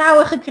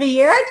zelfvertrouwen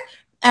gecreëerd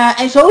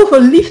en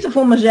zoveel liefde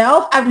voor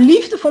mezelf. Uit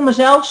liefde voor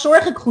mezelf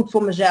zorg ik goed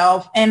voor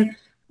mezelf. En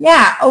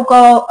ja, ook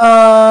al,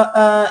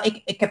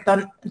 ik heb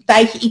dan een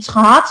tijdje iets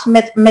gehad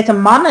met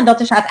een man en dat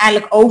is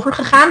uiteindelijk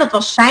overgegaan. Dat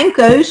was zijn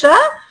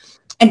keuze.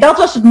 En dat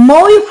was het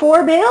mooie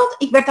voorbeeld.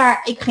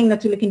 Ik ging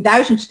natuurlijk in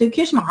 1000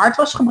 stukjes, mijn hart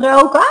was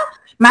gebroken.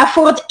 Maar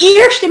voor het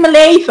eerst in mijn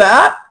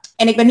leven,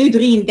 en ik ben nu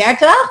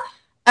 33,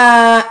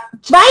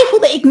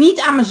 twijfelde ik niet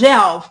aan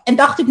mezelf. En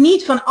dacht ik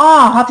niet van,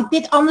 had ik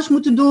dit anders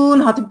moeten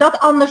doen? Had ik dat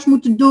anders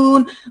moeten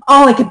doen?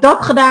 Oh, ik heb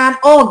dat gedaan.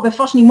 Oh, ik ben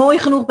vast niet mooi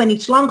genoeg, ben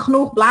niet slank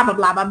genoeg. Bla, bla,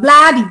 bla, bla,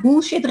 bla. Die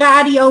bullshit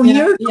radio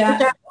hier. Ja.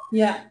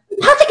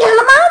 Dat had ik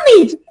helemaal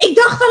niet. Ik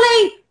dacht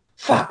alleen,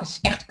 fuck, dat is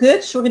echt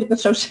kut. Sorry dat ik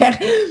het zo zeg.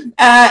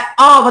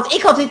 Want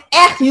ik had dit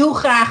echt heel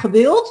graag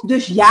gewild.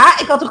 Dus ja,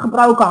 ik had een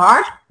gebroken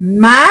hart.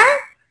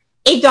 Maar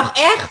ik dacht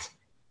echt,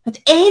 het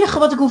enige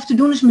wat ik hoef te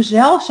doen is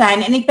mezelf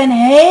zijn. En ik ben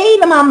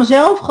helemaal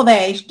mezelf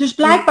geweest. Dus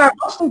blijkbaar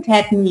was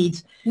het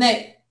niet.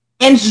 Nee.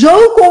 En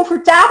zo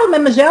comfortabel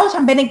met mezelf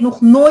zijn ben ik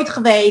nog nooit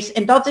geweest.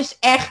 En dat is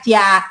echt,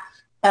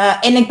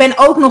 en ik ben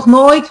ook nog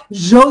nooit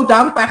zo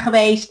dankbaar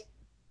geweest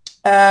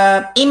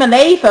in mijn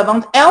leven.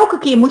 Want elke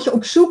keer moet je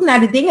op zoek naar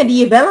de dingen die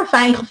je wel een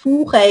fijn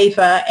gevoel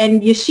geven.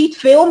 En je ziet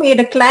veel meer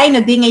de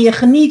kleine dingen. Je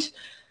geniet,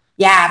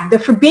 de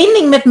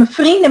verbinding met mijn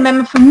vrienden, met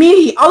mijn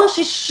familie. Alles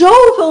is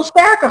zoveel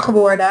sterker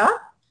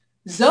geworden.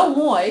 Zo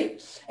mooi.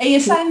 En je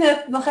zei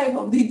net nog even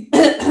op die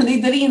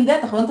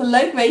 33, want een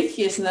leuk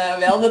weetje is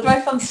wel dat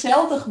wij van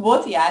hetzelfde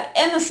geboortejaar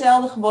en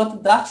dezelfde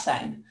geboortedag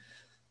zijn.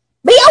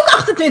 Ben je ook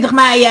 28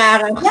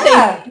 mei-jarig?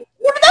 Ja.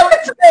 Je bent ook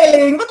met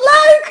tweeling, wat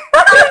leuk!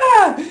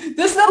 Ja,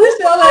 dus dat is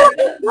wel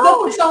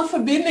dat is zo'n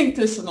verbinding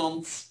tussen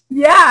ons.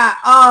 Ja,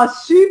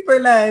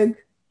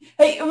 superleuk.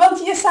 Hey,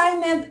 want je zei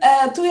net,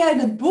 toen jij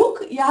het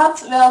boek, je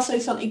had wel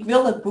zoiets van, ik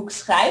wil het boek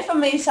schrijven,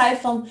 maar je zei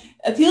van,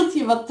 het hield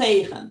je wat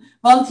tegen.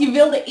 Want je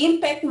wilde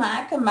impact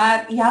maken,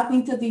 maar je had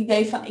niet het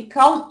idee van, ik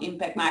kan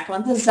impact maken,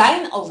 want er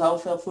zijn al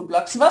zoveel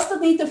foodblogs. Was dat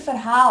niet een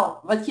verhaal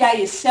wat jij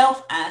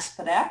jezelf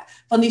aansprak,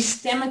 van die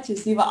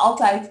stemmetjes die we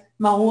altijd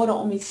maar horen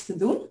om iets te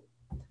doen?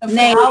 Een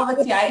verhaal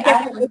wat jij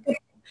eigenlijk...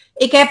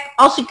 Ik heb,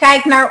 als ik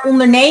kijk naar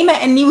ondernemen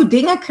en nieuwe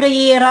dingen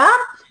creëren,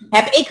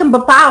 heb ik een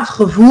bepaald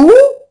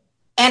gevoel.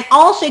 En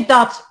als ik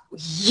dat,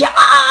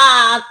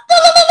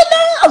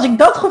 als ik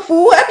dat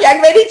gevoel heb, ik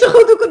weet niet zo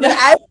goed hoe ik het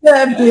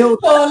eruit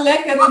beeld. Gewoon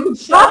lekker. Als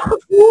ik dat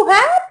gevoel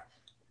heb,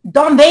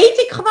 dan weet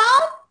ik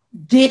gewoon,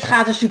 dit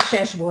gaat een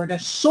succes worden.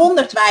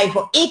 Zonder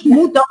twijfel. Ik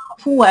moet dat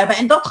gevoel hebben.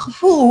 En dat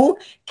gevoel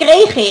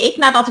kreeg ik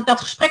nadat ik dat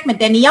gesprek met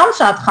Danny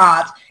Jansen had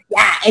gehad.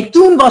 Ja, en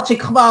toen was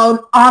ik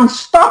gewoon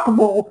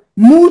unstoppable.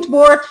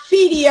 Moodboard,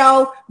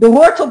 video, de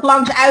hoort op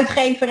langs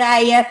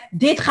uitgeverijen.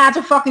 Dit gaat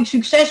een fucking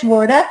succes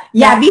worden.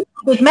 Ja, wie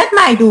moet dit met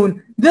mij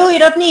doen? Wil je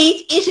dat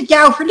niet, is het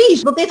jouw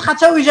verlies. Want dit gaat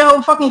sowieso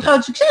een fucking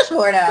groot succes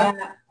worden. Ja.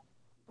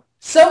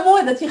 Zo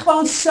mooi dat je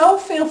gewoon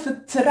zoveel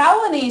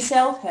vertrouwen in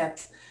jezelf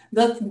hebt.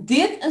 Dat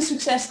dit een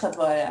succes gaat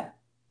worden.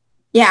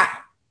 Ja.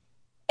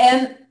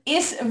 En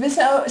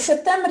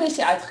september is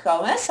je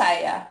uitgekomen, hè, zei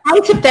je?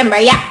 Eind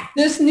september, ja.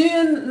 Dus nu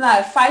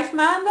 5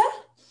 maanden?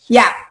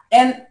 Ja.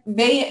 En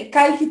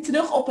kijk je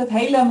terug op het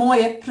hele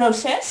mooie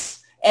proces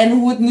en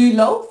hoe het nu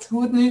loopt?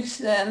 Hoe het nu,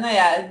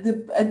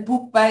 het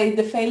boek bij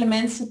de vele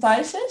mensen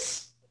thuis is?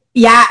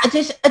 Ja,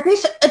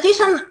 het is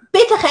een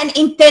pittig en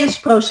intens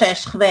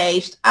proces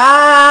geweest.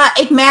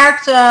 Ik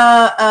merkte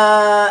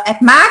het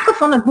maken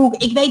van het boek.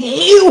 Ik weet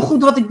heel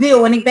goed wat ik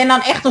wil. En ik ben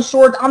dan echt een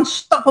soort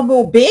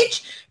unstoppable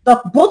bitch.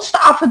 Dat botste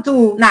af en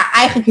toe,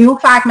 eigenlijk heel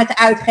vaak met de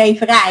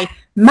uitgeverij.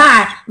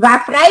 Maar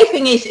waar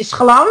wrijving is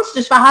glans.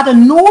 Dus we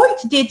hadden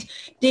nooit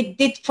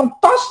dit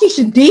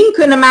fantastische ding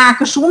kunnen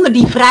maken zonder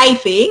die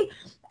wrijving.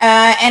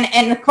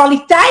 En de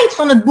kwaliteit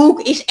van het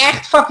boek is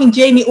echt fucking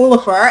Jamie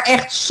Oliver.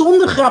 Echt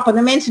zonder grappen.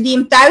 De mensen die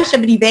hem thuis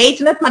hebben, die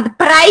weten het. Maar de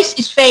prijs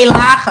is veel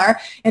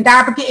lager. En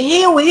daar heb ik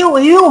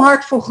heel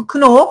hard voor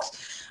geknokt.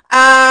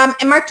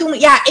 Maar toen,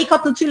 ik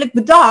had natuurlijk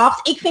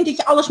bedacht, ik vind dat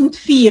je alles moet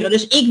vieren.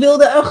 Dus ik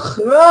wilde een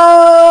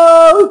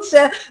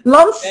grote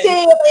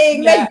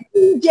lancering met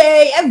DJ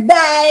en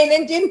wijn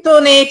en gin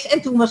tonics.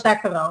 En toen was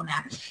daar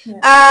corona.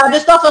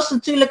 Dus dat was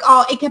natuurlijk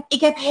al,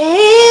 ik heb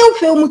heel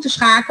veel moeten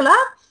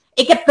schakelen.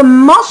 Ik heb de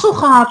mazzel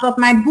gehad dat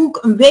mijn boek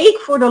een week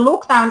voor de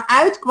lockdown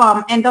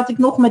uitkwam en dat ik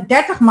nog met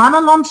 30 man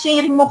een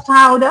lancering mocht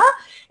houden.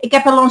 Ik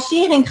heb een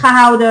lancering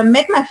gehouden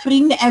met mijn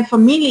vrienden en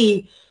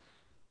familie.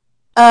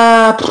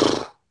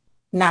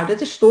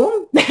 Dat is stom.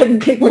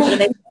 Ik word er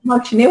ineens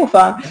emotioneel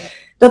van.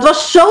 Dat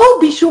was zo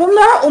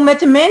bijzonder om met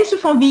de mensen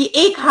van wie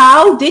ik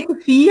hou dit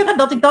te vieren,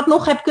 dat ik dat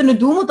nog heb kunnen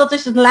doen. Want dat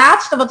is het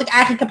laatste wat ik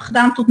eigenlijk heb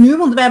gedaan tot nu,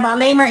 want we hebben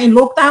alleen maar in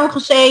lockdown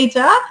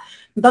gezeten.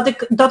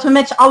 Dat we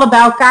met z'n allen bij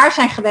elkaar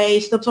zijn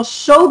geweest. Dat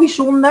was zo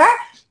bijzonder.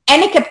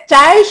 En ik heb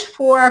thuis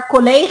voor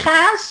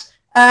collega's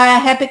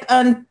heb ik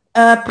een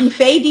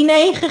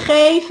privé-diner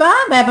gegeven.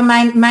 We hebben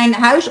mijn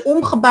huis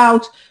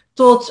omgebouwd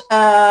tot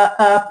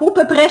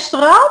pop-up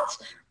restaurant.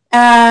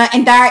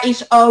 En daar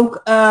is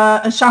ook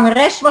een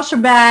zangeres was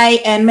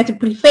erbij. En met een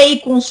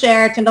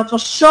privéconcert. En dat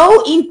was zo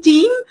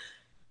intiem.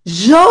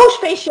 Zo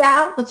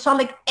speciaal, dat zal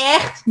ik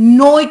echt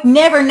nooit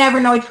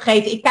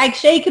vergeten. Ik kijk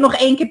zeker nog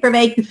 1 keer per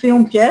week de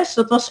filmpjes.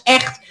 Dat was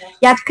echt,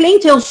 het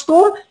klinkt heel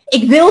stom.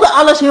 Ik wilde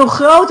alles heel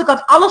groot, ik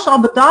had alles al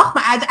bedacht.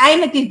 Maar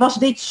uiteindelijk was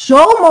dit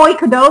zo'n mooi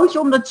cadeautje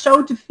om dat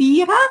zo te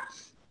vieren.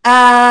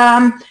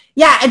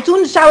 En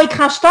toen zou ik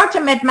gaan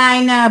starten met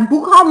mijn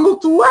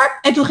boekhandeltour.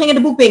 En toen gingen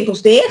de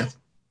boekwinkels dicht.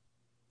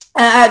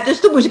 Dus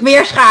toen moest ik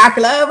weer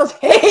schakelen. Het was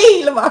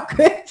helemaal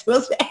kut. Het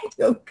was echt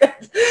heel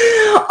kut.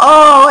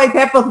 Oh, ik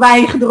heb wat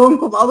wijn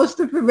gedronken om alles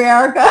te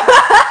verwerken.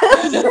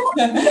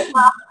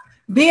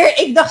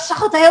 Ik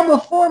zag het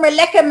helemaal voor me.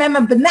 Lekker met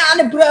mijn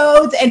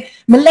bananenbrood. En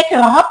mijn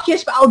lekkere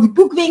hapjes bij al die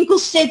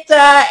boekwinkels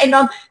zitten. En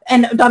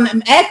dan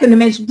kunnen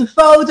mensen op de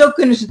foto,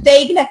 kunnen ze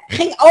tekenen.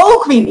 Ging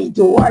ook weer niet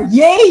door.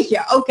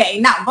 Jeetje.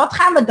 Oké, wat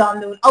gaan we dan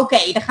doen?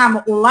 Oké, dan gaan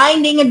we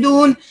online dingen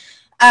doen.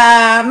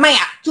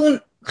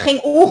 Toen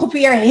ging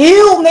ongeveer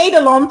heel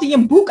Nederland die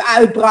een boek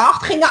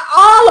uitbracht, gingen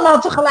allemaal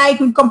tegelijk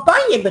een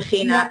campagne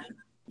beginnen.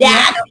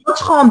 Ja, dat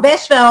was gewoon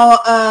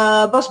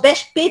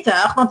best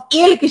pittig. Want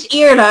eerlijk is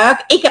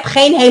eerlijk, ik heb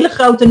geen hele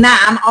grote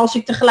naam als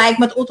ik tegelijk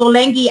met Otto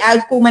Lengi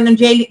uitkom en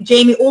een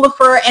Jamie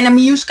Oliver en een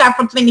Miuska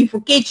van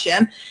 24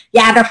 Kitchen.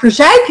 Ja, daar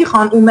verzuip je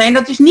gewoon onder. En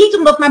dat is niet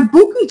omdat mijn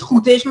boek niet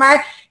goed is,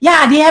 maar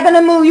die hebben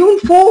 1 miljoen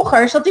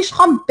volgers. Dat is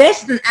gewoon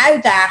best een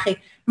uitdaging.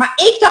 Maar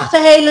ik dacht de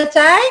hele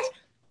tijd,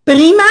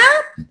 prima.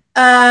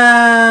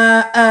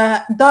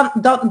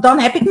 Dan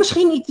heb ik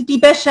misschien niet die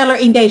bestseller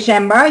in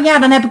december. Ja,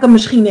 dan heb ik hem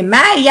misschien in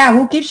mei. Ja,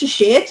 who gives a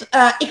shit?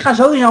 Ik ga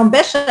sowieso een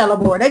bestseller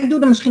worden. Ik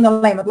doe er misschien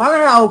alleen wat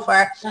langer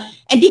over. Ja.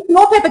 En die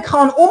knop heb ik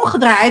gewoon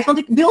omgedraaid. Want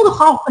ik wilde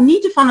gewoon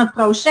genieten van het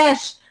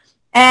proces.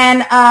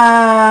 En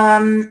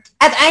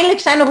uiteindelijk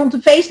zijn er rond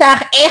de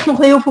feestdagen echt nog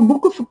heel veel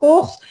boeken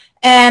verkocht.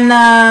 En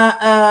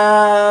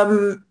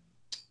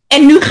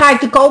En nu ga ik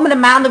de komende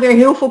maanden weer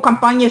heel veel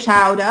campagnes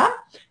houden.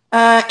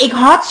 Ik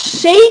had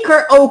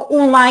zeker ook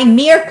online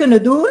meer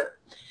kunnen doen.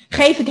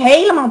 Geef ik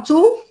helemaal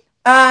toe.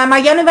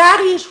 Maar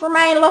januari is voor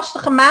mij een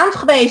lastige maand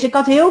geweest. Ik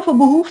had heel veel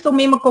behoefte om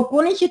in mijn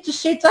kokonnetje te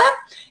zitten.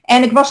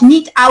 En ik was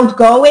niet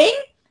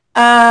outgoing.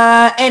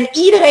 En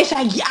iedereen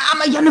zei, ja,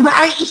 maar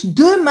januari is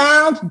de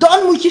maand.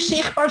 Dan moet je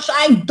zichtbaar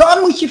zijn. Dan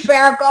moet je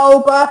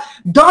verkopen.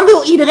 Dan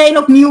wil iedereen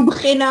opnieuw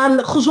beginnen.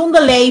 Een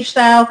gezonde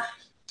leefstijl.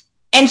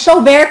 En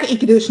zo werk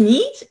ik dus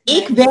niet.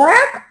 Ik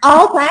werk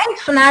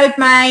altijd vanuit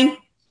mijn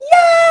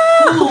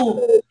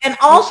gevoel. En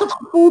als het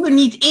gevoel er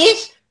niet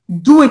is,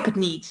 doe ik het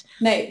niet.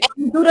 Nee.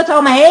 En ik doe dat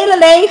al mijn hele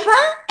leven.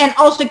 En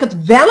als ik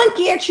het wel een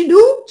keertje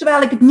doe,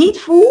 terwijl ik het niet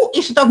voel,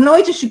 is het ook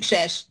nooit een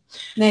succes.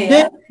 Nee,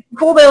 dus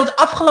bijvoorbeeld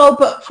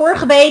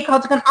vorige week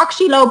had ik een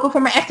actie lopen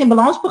voor mijn Echt in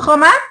Balans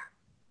programma.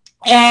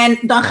 En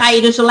dan ga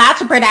je dus de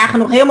laatste paar dagen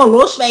nog helemaal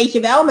los, weet je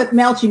wel, met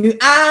meld je nu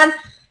aan.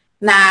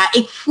 Nou,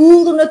 ik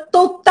voelde het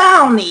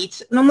totaal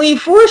niet. Dan moet je je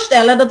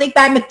voorstellen dat ik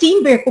bij mijn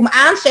team weer kom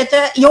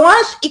aanzetten.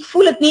 Jongens, ik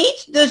voel het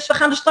niet, dus we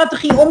gaan de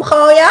strategie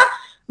omgooien.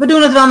 We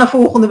doen het wel naar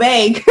volgende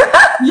week.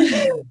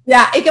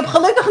 Ja, ik heb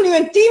gelukkig nu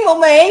een team om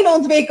me heen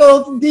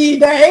ontwikkeld die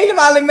daar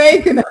helemaal in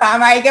mee kunnen gaan.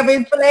 Maar ik heb in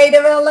het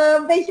verleden wel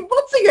een beetje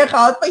botsingen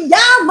gehad. Van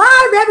ja,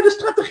 maar we hebben de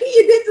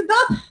strategieën, dit en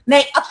dat.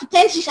 Nee,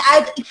 advertenties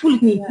uit, ik voel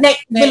het niet. Nee,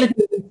 ik wil het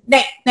niet.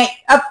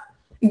 Nee.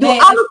 Ik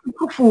doe alles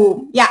op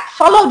gevoel. Ja,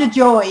 follow the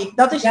joy.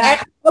 Dat is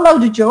echt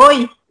follow the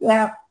joy.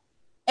 Ja.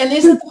 En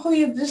is het een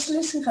goede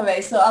beslissing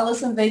geweest door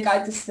alles een week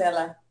uit te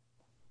stellen?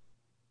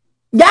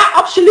 Ja,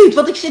 absoluut.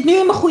 Want ik zit nu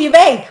in mijn goede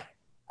week.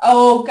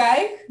 Oh,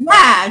 kijk.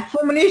 Ja, ik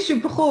voel me nu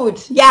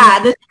supergoed. Ja,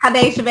 dus ik ga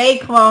deze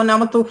week gewoon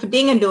allemaal toffe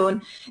dingen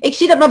doen. Ik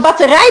zie dat mijn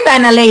batterij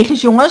bijna leeg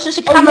is, jongens. Dus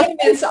ik ga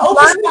met mensen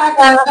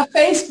overschakelen naar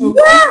Facebook.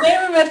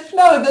 Ondernemen met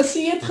Flow, dan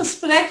zie je het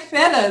gesprek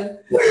verder.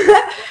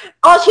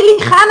 Als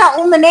jullie gaan naar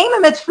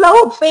Ondernemen met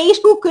Flow op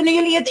Facebook, kunnen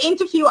jullie het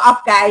interview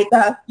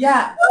afkijken.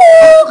 Ja.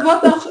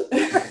 Wat dan?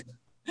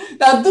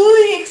 Nou,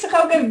 doei. Ik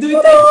zeg ook even doei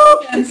tegen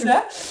de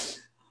mensen.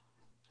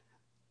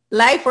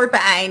 Live wordt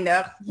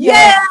beëindigd.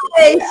 Yay,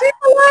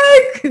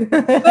 superleuk!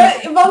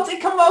 Want ik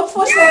kan me ook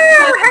voorstellen... Ik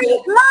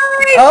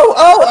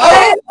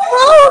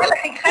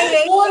ga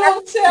je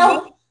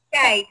even...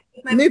 Kijk,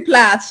 nu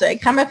plaatsen.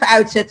 Ik ga hem even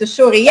uitzetten,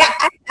 sorry. Ja,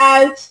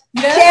 uit.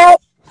 Ja.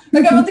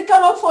 Okay, want ik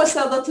kan me ook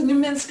voorstellen dat er nu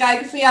mensen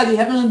kijken van ja, die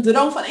hebben een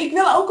droom van ik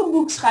wil ook een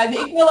boek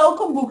schrijven, ik wil ook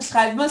een boek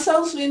schrijven. Maar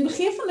zoals we in het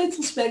begin van dit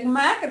gesprek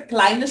maken er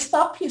kleine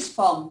stapjes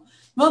van.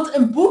 Want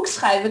een boek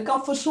schrijven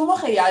kan voor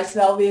sommigen juist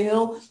wel weer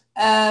heel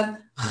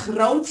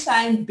groot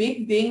zijn, big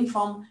ding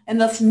van en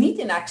dat ze niet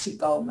in actie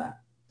komen.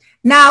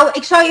 Nou,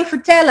 ik zal je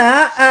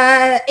vertellen,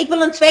 ik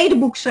wil een tweede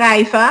boek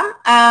schrijven.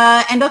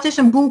 En dat is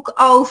een boek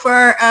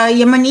over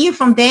je manier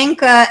van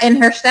denken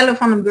en herstellen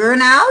van een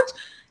burn-out.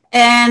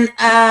 En,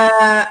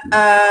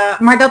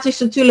 maar dat is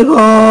natuurlijk,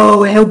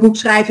 een heel boek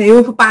schrijven,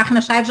 heel veel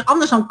pagina's schrijven, is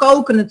anders dan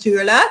koken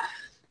natuurlijk.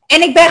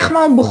 En ik ben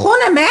gewoon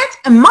begonnen met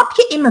een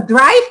mapje in mijn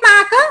drive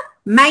maken,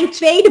 mijn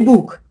tweede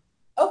boek.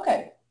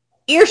 Oké.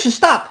 Eerste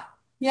stap.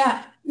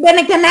 Ja. Ben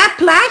ik daarna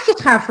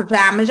plaatjes gaan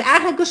verzamelen. Dus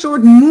eigenlijk een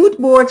soort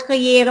moodboard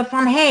creëren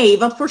van, hé,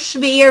 wat voor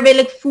sfeer wil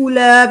ik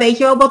voelen? Weet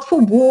je wel, wat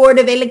voor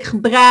woorden wil ik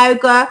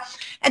gebruiken?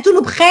 En toen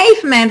op een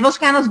gegeven moment was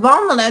ik aan het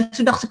wandelen. En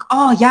toen dacht ik,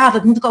 oh ja,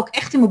 dat moet ik ook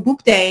echt in mijn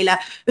boek delen.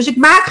 Dus ik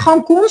maak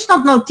gewoon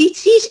constant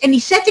notities en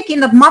die zet ik in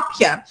dat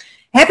mapje.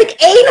 Heb ik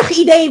enig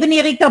idee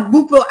wanneer ik dat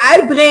boek wil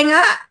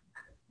uitbrengen?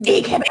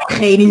 Ik heb echt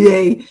geen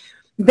idee.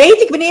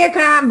 Weet ik wanneer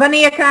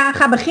ik aan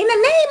ga beginnen?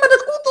 Nee, maar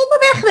dat komt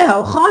onderweg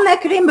wel. Gewoon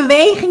lekker in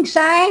beweging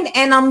zijn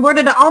en dan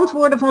worden de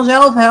antwoorden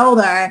vanzelf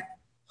helder.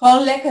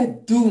 Gewoon lekker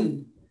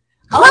doen.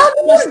 Als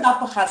je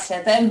stappen gaat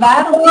zetten. En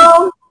waarom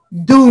gewoon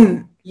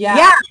doen.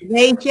 Ja,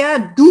 weet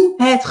je, doe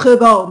het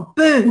gewoon.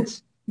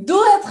 Punt.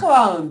 Doe het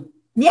gewoon.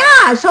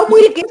 Ja, zo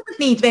moeilijk is het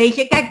niet, weet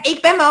je. Kijk,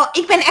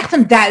 ik ben echt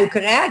een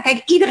duiker, hè.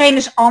 Kijk, iedereen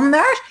is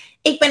anders.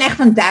 Ik ben echt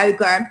een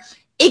duiker.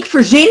 Ik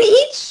verzin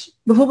iets.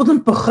 Bijvoorbeeld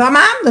een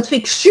programma, dat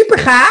vind ik super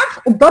gaaf.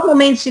 Op dat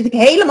moment zit ik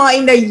helemaal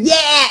in de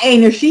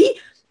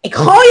energie. Ik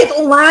gooi het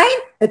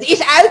online, het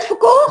is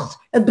uitverkocht.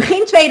 Het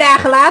begint 2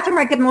 dagen later,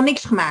 maar ik heb nog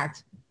niks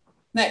gemaakt.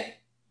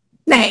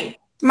 Nee,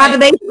 maar dat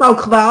weet ik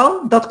ook gewoon.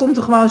 Dat komt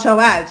er gewoon zo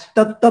uit.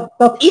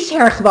 Dat is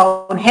er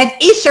gewoon. Het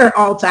is er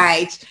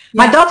altijd. Ja.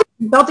 Maar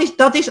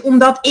dat is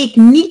omdat ik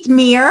niet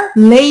meer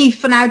leef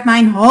vanuit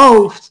mijn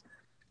hoofd.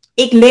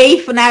 Ik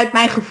leef vanuit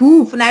mijn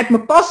gevoel, vanuit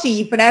mijn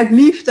passie, vanuit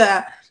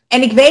liefde.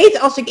 En ik weet,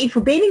 als ik in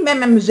verbinding ben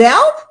met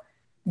mezelf,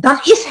 dan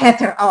is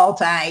het er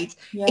altijd.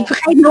 Ja. Ik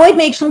vergeet nooit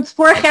meer, ik stond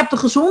vorig jaar op de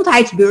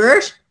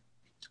gezondheidsbeurs,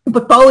 op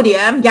het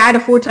podium, jaar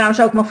daarvoor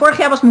trouwens ook, maar vorig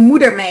jaar was mijn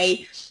moeder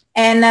mee.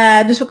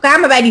 En dus we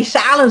kwamen bij die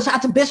zalen, er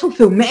zaten best wel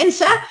veel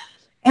mensen.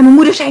 En mijn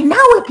moeder zei,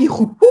 nou heb je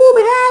goed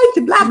voorbereid,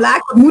 en bla bla.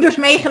 Ik had moeders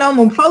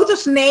meegenomen om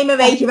foto's te nemen,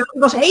 weet je wel.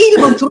 Ik was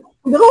helemaal trots.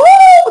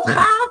 Wat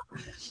gaaf.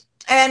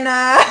 En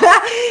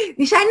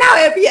die zei, nou,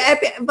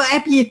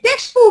 heb je je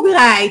tekst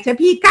voorbereid? Heb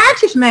je je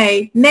kaartjes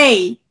mee?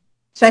 Nee.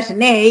 Zei ze,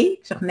 nee.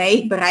 Ik zeg, nee,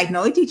 ik bereid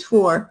nooit iets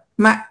voor.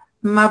 Maar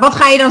wat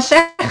ga je dan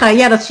zeggen?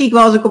 Ja, dat zie ik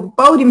wel als ik op het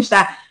podium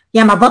sta.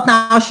 Ja, maar wat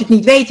nou als je het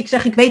niet weet? Ik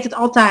zeg, ik weet het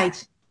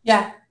altijd. Ja.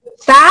 Ik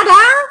sta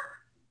daar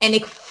en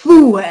ik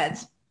voel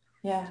het.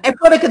 Ja. En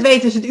voordat ik het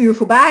weet is het uur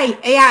voorbij.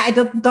 En ja,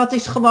 dat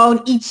is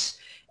gewoon iets,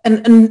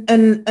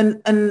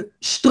 een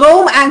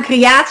stroom aan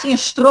creatie, een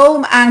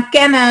stroom aan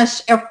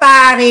kennis,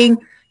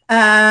 ervaring,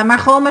 maar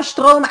gewoon een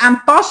stroom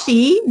aan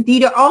passie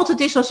die er altijd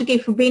is als ik in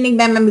verbinding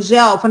ben met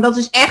mezelf. En dat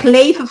is echt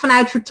leven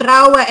vanuit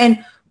vertrouwen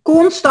en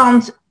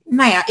constant,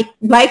 nou ja, ik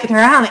blijf het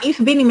herhalen, in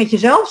verbinding met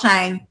jezelf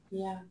zijn.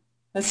 Ja,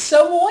 dat is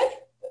zo mooi.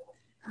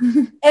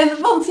 En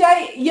want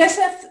jij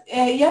zegt,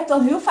 je hebt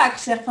al heel vaak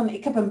gezegd van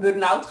ik heb een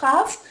burn-out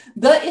gehad.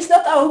 Is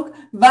dat ook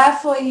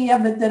waarvoor je je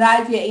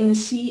bedrijf, je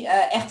energie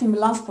echt in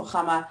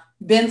balansprogramma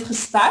bent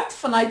gestart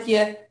vanuit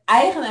je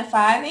eigen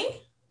ervaring?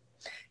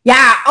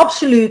 Ja,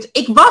 absoluut.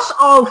 Ik was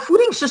al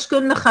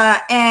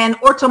voedingsdeskundige en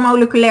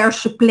orthomoleculair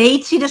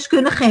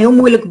suppletiedeskundige. Heel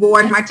moeilijk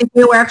woord, maar het is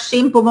heel erg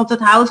simpel, want het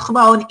houdt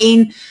gewoon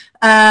in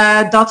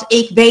dat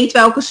ik weet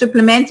welke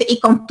supplementen ik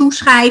kan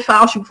toeschrijven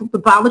als je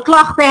bijvoorbeeld bepaalde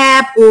klachten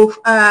hebt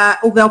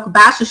of welke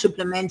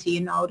basissupplementen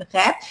je nodig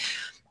hebt.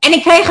 En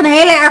ik kreeg een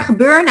hele erge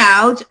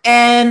burn-out.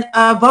 En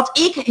wat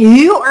ik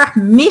heel erg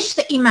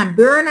miste in mijn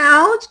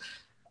burn-out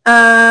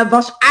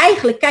was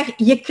eigenlijk, kijk,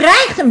 je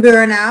krijgt een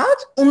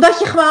burn-out omdat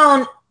je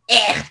gewoon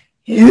echt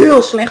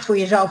heel slecht voor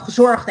jezelf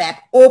gezorgd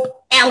hebt. Op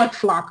elk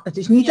vlak. Het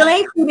is niet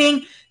alleen voeding,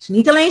 het is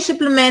niet alleen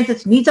supplementen, het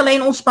is niet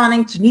alleen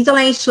ontspanning, het is niet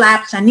alleen slaap,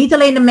 het zijn niet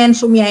alleen de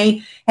mensen om je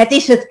heen. Het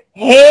is het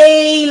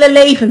hele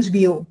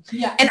levenswiel.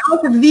 Ja. En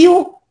als het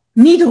wiel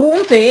niet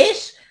rond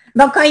is,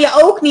 dan kan je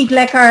ook niet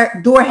lekker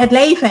door het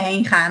leven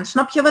heen gaan.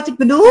 Snap je wat ik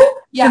bedoel?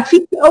 Ja. Dan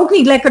fiets je ook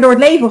niet lekker door het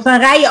leven. Of dan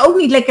rij je ook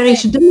niet lekker in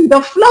z'n drieën.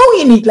 Dan flow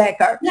je niet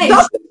lekker. Nee,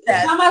 dat is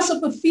het. Ga maar eens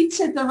op een fiets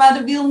zitten waar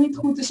de wiel niet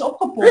goed is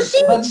opgepompt.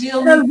 Precies. Wat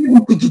wiel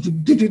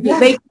niet... Ja.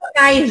 Weet je, dan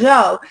ga je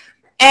zo.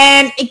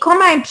 En ik kwam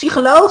bij een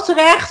psycholoog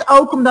terecht,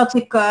 ook omdat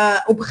ik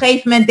op een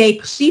gegeven moment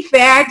depressief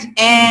werd.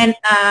 En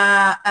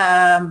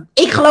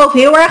ik geloof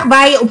heel erg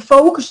bij op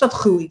focus dat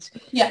groeit.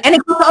 Ja. En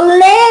ik was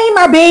alleen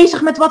maar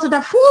bezig met wat er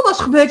daarvoor was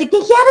gebeurd. Ik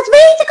dacht, ja, dat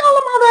weet ik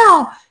allemaal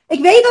wel.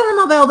 Ik weet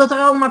allemaal wel dat er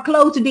allemaal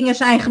klote dingen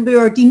zijn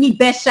gebeurd die niet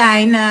best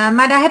zijn.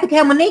 Maar daar heb ik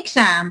helemaal niks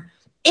aan.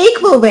 Ik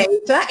wil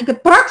weten, ik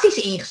heb praktisch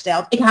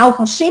ingesteld. Ik hou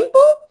van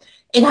simpel,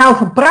 ik hou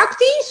van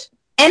praktisch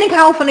en ik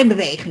hou van in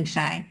beweging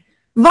zijn.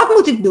 Wat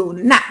moet ik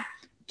doen? Nou,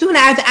 toen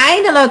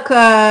uiteindelijk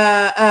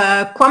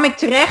kwam ik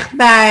terecht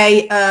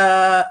bij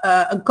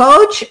een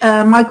coach,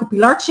 Michael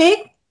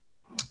Pilarczyk.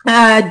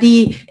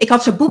 Ik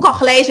had zijn boek al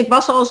gelezen, ik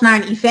was al eens naar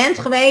een event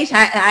geweest.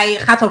 Hij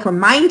gaat over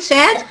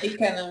mindset. Ja, ik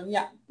ken hem,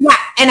 ja. Ja,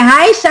 en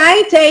hij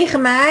zei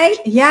tegen mij,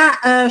 ja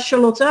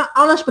Charlotte,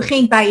 alles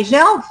begint bij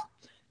jezelf.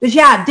 Dus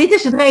ja, dit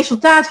is het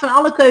resultaat van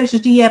alle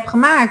keuzes die je hebt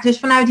gemaakt. Dus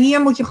vanuit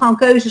hier moet je gewoon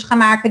keuzes gaan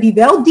maken die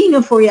wel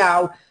dienen voor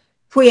jou.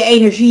 Voor je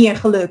energie en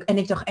geluk. En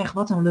ik dacht echt,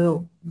 wat een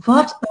lul.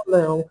 Wat een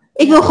lul.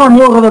 Ik wil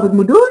gewoon horen wat ik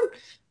moet doen.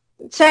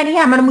 Zeiden,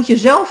 ja, maar dan moet je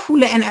zelf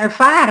voelen en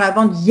ervaren.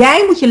 Want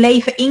jij moet je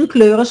leven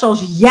inkleuren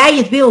zoals jij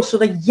het wil.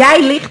 Zodat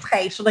jij licht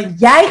geeft. Zodat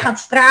jij gaat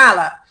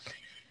stralen.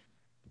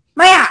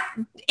 Maar ja,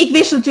 ik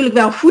wist natuurlijk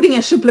wel, voeding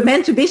en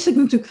supplementen wist ik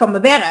natuurlijk van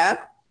mijn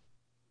werk.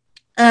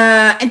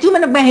 En toen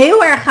ben ik me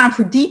heel erg gaan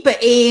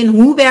verdiepen in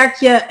hoe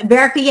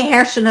werken je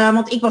hersenen.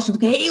 Want ik was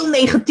natuurlijk heel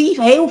negatief.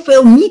 Heel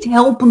veel niet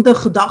helpende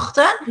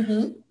gedachten.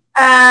 Mm-hmm.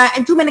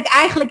 En toen ben ik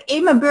eigenlijk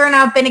in mijn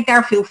burn-out ben ik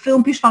daar veel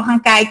filmpjes van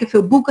gaan kijken,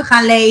 veel boeken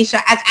gaan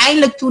lezen.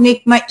 Uiteindelijk toen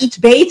ik me iets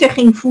beter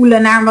ging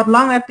voelen na een wat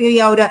langere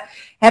periode,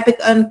 heb ik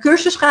een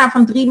cursus gedaan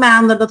van 3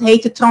 maanden. Dat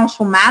heette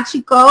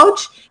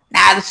Transformatiecoach.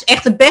 Nou, dat is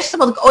echt het beste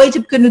wat ik ooit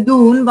heb kunnen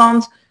doen.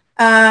 Want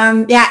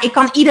ik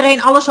kan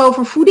iedereen alles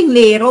over voeding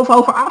leren of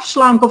over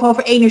afslanken of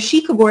over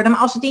energieker worden.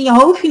 Maar als het in je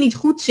hoofdje niet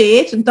goed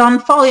zit,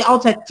 dan val je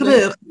altijd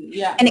terug.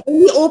 Ja. En in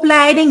die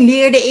opleiding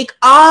leerde ik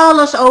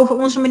alles over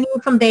onze manier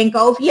van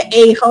denken, over je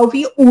ego, over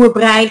je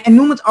oerbrein en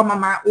noem het allemaal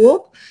maar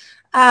op.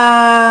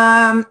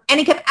 En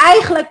ik heb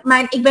eigenlijk,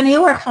 ik ben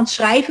heel erg van het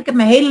schrijven. Ik heb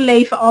mijn hele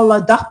leven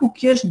al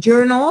dagboekjes,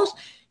 journals.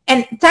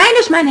 En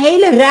tijdens mijn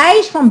hele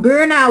reis van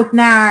burn-out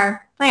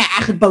naar,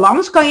 eigenlijk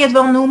balans kan je het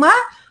wel noemen,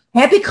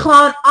 heb ik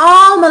gewoon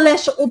al mijn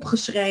lessen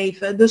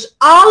opgeschreven. Dus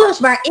alles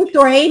waar ik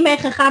doorheen ben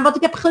gegaan, wat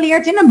ik heb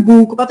geleerd in een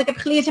boek, wat ik heb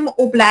geleerd in mijn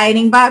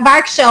opleiding, waar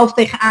ik zelf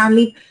tegenaan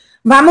liep,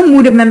 waar mijn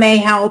moeder me mee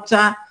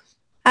helpte.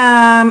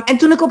 En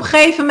toen ik op een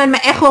gegeven moment me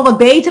echt wel wat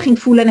beter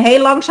ging voelen en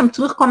heel langzaam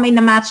terugkwam in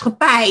de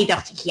maatschappij,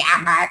 dacht ik, ja,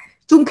 maar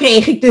toen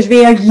kreeg ik dus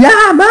weer,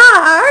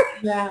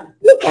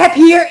 ik heb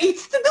hier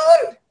iets te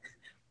doen.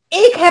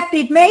 Ik heb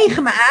dit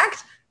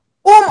meegemaakt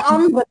om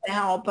anderen te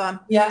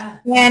helpen.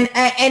 Ja.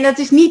 En het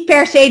is niet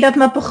per se dat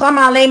mijn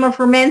programma alleen maar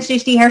voor mensen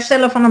is die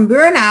herstellen van een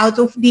burn-out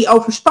of die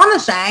overspannen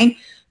zijn.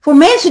 Voor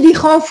mensen die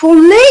gewoon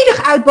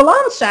volledig uit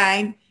balans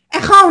zijn.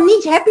 En gewoon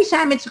niet happy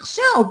zijn met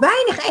zichzelf.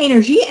 Weinig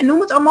energie en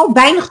noem het allemaal.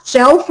 Weinig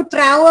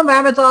zelfvertrouwen,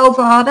 waar we het al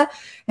over hadden.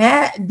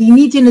 Die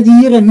niet in het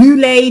hier en nu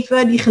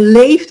leven. Die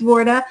geleefd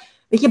worden.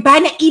 Weet je,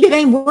 bijna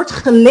iedereen wordt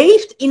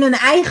geleefd in hun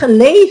eigen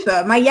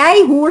leven. Maar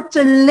jij hoort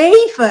te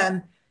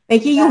leven.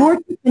 Weet je, je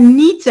hoort te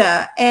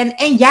genieten.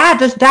 En ja,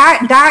 dus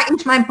daar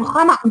is mijn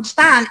programma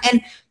ontstaan.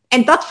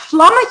 En dat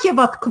vlammetje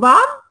wat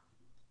kwam,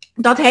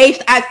 dat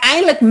heeft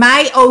uiteindelijk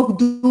mij ook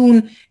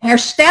doen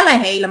herstellen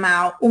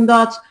helemaal.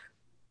 Omdat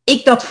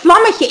ik dat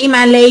vlammetje in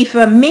mijn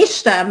leven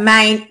miste.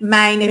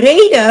 Mijn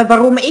reden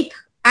waarom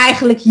ik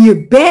eigenlijk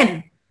hier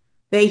ben.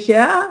 Weet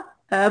je?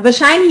 We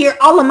zijn hier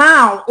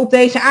allemaal op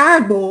deze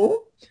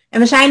aardbol. En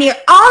we zijn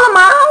hier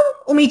allemaal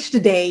om iets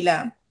te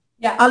delen.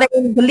 Ja.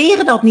 Alleen we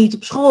leren dat niet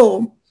op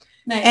school.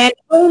 Nee. En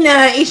toen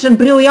is een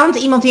briljant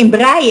iemand in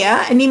breien.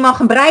 En die mag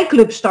een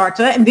breiklub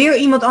starten. En weer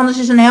iemand anders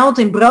is een held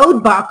in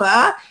brood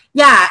bakken.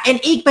 Ja,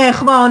 en ik ben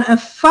gewoon een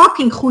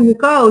fucking goede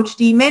coach.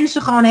 Die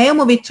mensen gewoon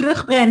helemaal weer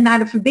terugbrengt naar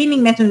de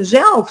verbinding met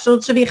hunzelf.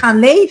 Zodat ze weer gaan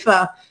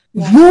leven.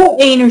 Ja. Vol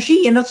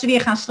energie. En dat ze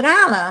weer gaan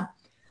stralen.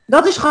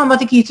 Dat is gewoon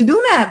wat ik hier te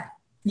doen heb.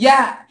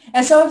 Ja,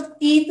 en zo heeft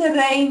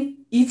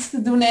iedereen iets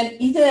te doen.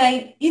 En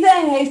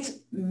iedereen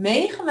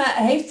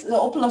heeft de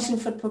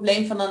oplossing voor het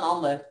probleem van een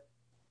ander.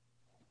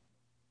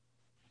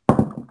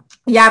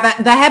 Ja,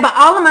 we hebben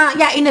allemaal,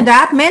 ja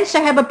inderdaad,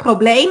 mensen hebben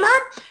problemen.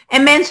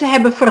 En mensen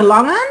hebben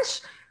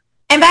verlangens.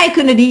 En wij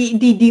kunnen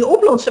die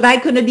oplossen. Wij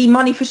kunnen die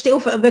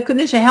manifesteren. We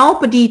kunnen ze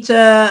helpen die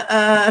te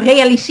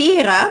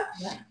realiseren.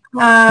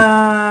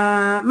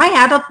 Ja. Maar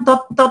ja,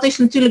 dat is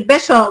natuurlijk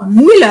best wel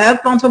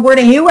moeilijk. Want we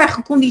worden heel erg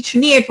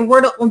geconditioneerd.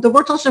 Er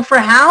wordt ons een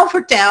verhaal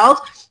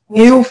verteld.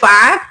 Heel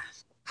vaak.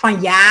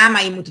 Van ja,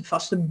 maar je moet een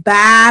vaste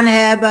baan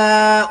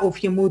hebben. Of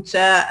je moet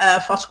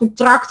vast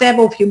contract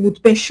hebben. Of je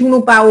moet pensioen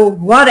opbouwen. Of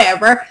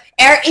whatever.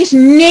 Er is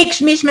niks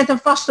mis met een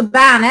vaste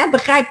baan. Hè?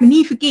 Begrijp me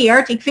niet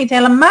verkeerd. Ik vind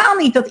helemaal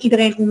niet dat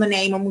iedereen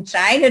ondernemer moet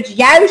zijn. Dus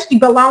juist die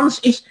balans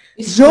is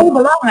zo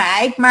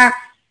belangrijk.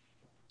 Maar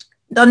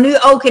dan nu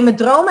ook in mijn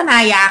dromen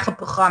najagen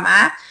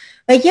programma.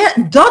 Weet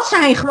je, dat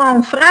zijn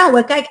gewoon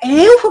vrouwen. Kijk,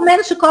 heel veel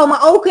mensen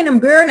komen ook in een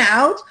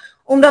burn-out.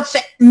 Omdat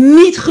ze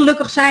niet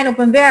gelukkig zijn op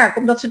hun werk.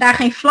 Omdat ze daar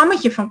geen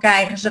vlammetje van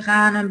krijgen. Ze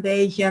gaan een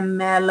beetje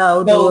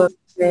mellow door het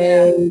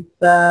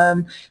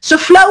leven. Ze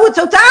flowen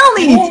totaal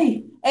niet.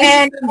 Nee.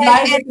 En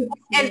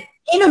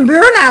in een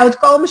burn-out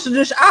komen ze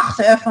dus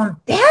achter van...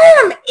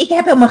 Damn, ik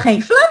heb helemaal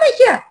geen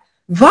vlammetje.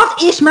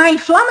 Wat is mijn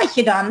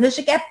vlammetje dan?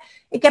 Dus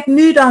ik heb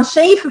nu dan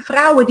 7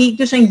 vrouwen die ik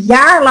dus een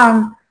jaar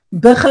lang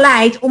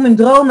begeleid om hun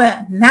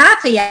dromen na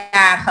te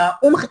jagen.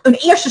 Om hun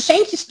eerste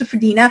centjes te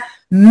verdienen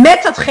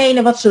met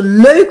datgene wat ze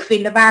leuk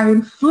vinden. Waar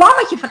hun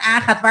vlammetje van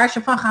aangaat. Waar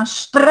ze van gaan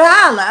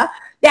stralen.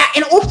 Ja,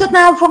 en of dat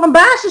nou voor een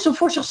baas is of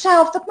voor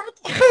zichzelf. Dat maakt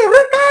geen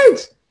ruk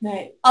uit.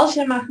 Nee, als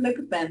jij maar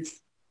gelukkig bent.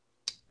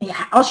 Ja,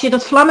 als je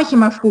dat vlammetje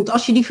maar voelt.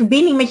 Als je die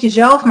verbinding met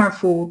jezelf maar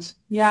voelt.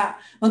 Ja,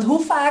 want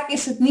hoe vaak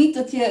is het niet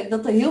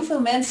dat er heel veel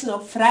mensen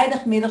op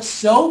vrijdagmiddag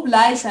zo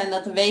blij zijn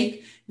dat de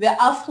week weer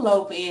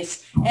afgelopen is.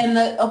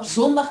 En op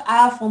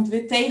zondagavond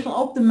weer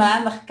tegenop de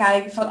maandag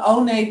kijken van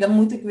oh nee, dan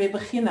moet ik weer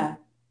beginnen.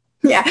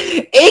 Ja,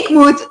 ik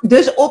moet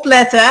dus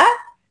opletten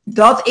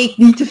dat ik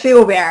niet te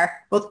veel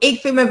werk. Want ik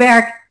vind mijn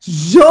werk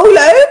zo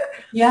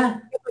leuk.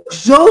 Ja. Ik heb er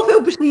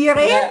zoveel plezier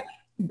in. Ja.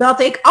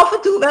 Dat ik af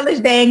en toe wel eens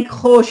denk,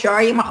 goh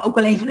Char, je mag ook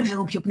wel even een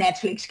filmpje op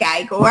Netflix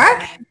kijken hoor.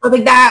 Dat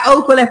ik daar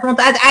ook wel even,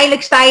 want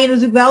uiteindelijk sta je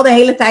natuurlijk wel de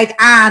hele tijd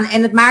aan.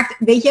 En het maakt,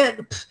 weet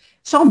je,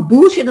 zo'n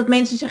bullshit dat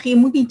mensen zeggen, je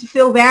moet niet te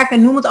veel werken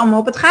en noem het allemaal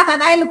op. Het gaat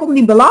uiteindelijk om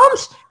die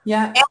balans.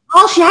 Ja. En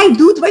als jij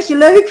doet wat je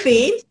leuk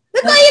vindt,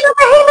 dan kan je dat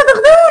de hele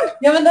dag doen.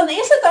 Ja, maar dan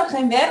is het ook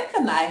geen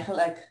werken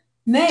eigenlijk.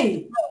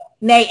 Nee.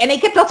 Nee, en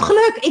ik heb dat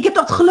geluk. Ik heb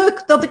dat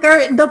geluk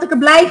dat ik er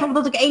blij van,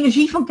 dat ik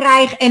energie van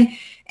krijg.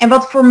 En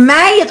wat voor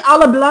mij het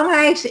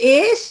allerbelangrijkste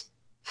is,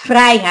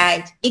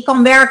 vrijheid. Ik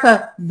kan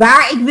werken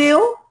waar ik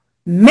wil,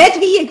 met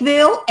wie ik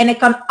wil. En ik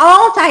kan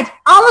altijd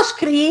alles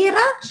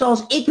creëren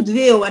zoals ik het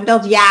wil. En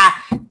dat, ja,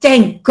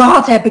 thank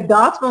God heb ik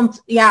dat.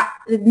 Want ja,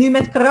 nu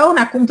met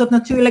corona komt dat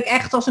natuurlijk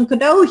echt als een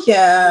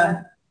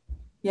cadeautje.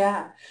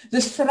 Ja,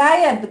 dus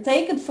vrijheid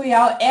betekent voor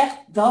jou echt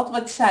dat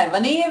wat ik zei.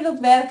 Wanneer je wilt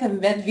werken,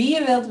 met wie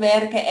je wilt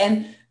werken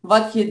en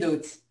wat je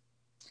doet.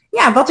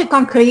 Ja, wat ik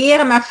kan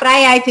creëren, maar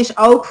vrijheid is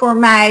ook voor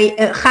mij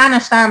gaan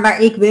en staan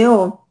waar ik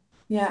wil.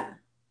 Ja,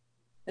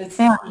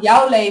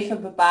 jouw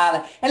leven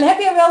bepalen. En heb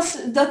je wel eens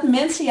dat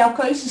mensen jouw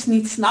keuzes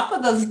niet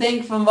snappen? Dat ze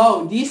denken van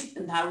wow,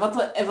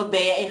 wat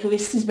ben je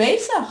egoïstisch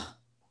bezig?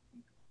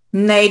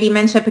 Nee, die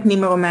mensen heb ik niet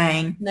meer om me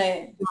heen.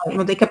 Nee.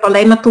 Want ik heb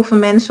alleen maar toffe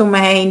mensen om me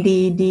heen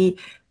die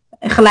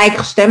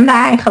gelijkgestemden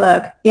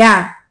eigenlijk.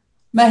 Ja.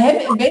 Maar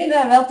ben je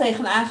daar wel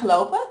tegen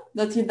aangelopen?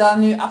 Dat je daar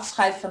nu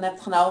afscheid van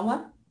hebt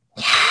genomen?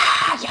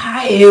 Ja,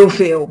 heel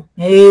veel.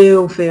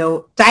 Heel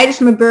veel. Tijdens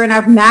mijn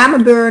burn-out, na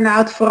mijn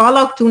burn-out, vooral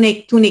ook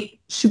toen ik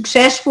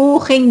succesvol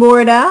ging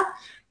worden.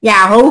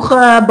 Ja,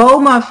 hoge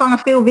bomen vangen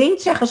veel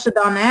wind, zeggen ze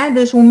dan. Hè?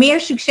 Dus hoe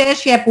meer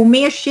succes je hebt, hoe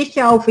meer shit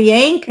je over je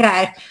heen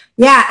krijgt.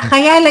 Ja, ga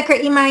jij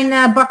lekker in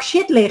mijn bak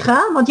shit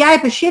liggen? Want jij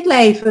hebt een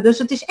shitleven, dus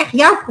het is echt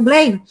jouw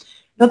probleem.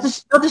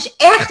 Dat is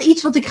echt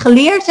iets wat ik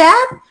geleerd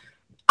heb.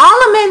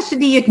 Alle mensen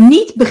die het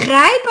niet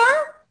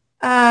begrijpen...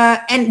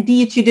 en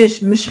die het je dus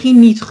misschien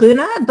niet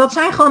gunnen. Dat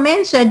zijn gewoon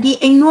mensen die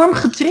enorm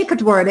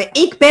getriggerd worden.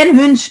 Ik ben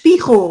hun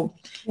spiegel.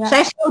 Ja.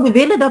 Zij zouden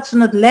willen dat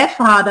ze het lef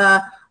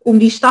hadden om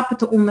die stappen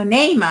te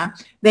ondernemen.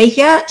 Weet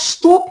je,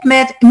 stop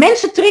met...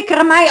 Mensen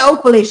triggeren mij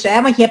ook wel eens,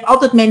 hè. Want je hebt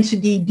altijd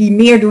mensen die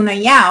meer doen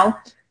dan jou.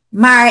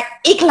 Maar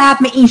ik laat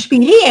me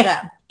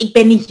inspireren. Ik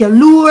ben niet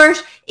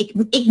jaloers. Ik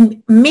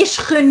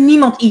misgun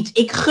niemand iets.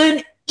 Ik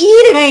gun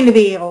iedereen de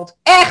wereld.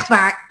 Echt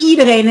waar,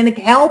 iedereen. En ik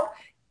help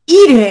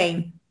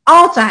iedereen.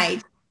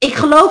 Altijd. Ik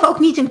geloof ook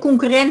niet in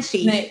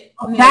concurrentie. Nee.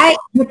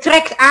 Je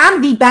trekt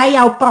aan die bij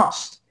jou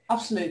past.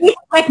 Absoluut. Ik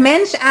trek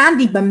mensen aan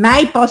die bij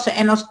mij passen.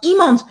 En als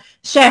iemand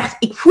zegt,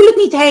 ik voel het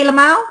niet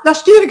helemaal, dan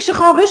stuur ik ze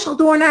gewoon rustig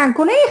door naar een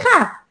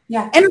collega.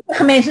 Ja. En dan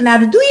zeggen mensen, nou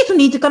dat doe je toch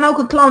niet? Het kan ook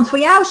een klant voor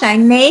jou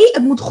zijn. Nee,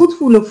 het moet goed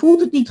voelen. Voelt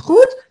het niet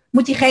goed,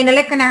 moet diegene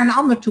lekker naar een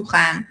ander toe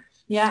gaan.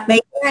 Ja.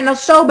 Weet je? En dat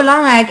is zo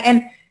belangrijk.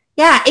 En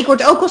ja, ik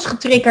word ook wel eens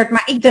getriggerd,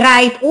 maar ik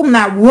draai het om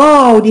naar,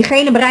 wow,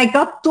 diegene bereikt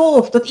dat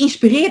tof. Dat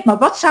inspireert me.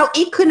 Wat zou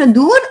ik kunnen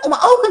doen om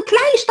ook een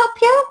klein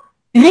stapje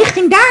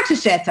richting daar te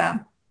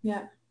zetten?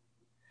 Ja.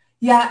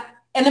 Ja,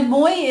 en het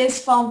mooie is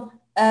van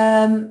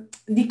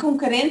die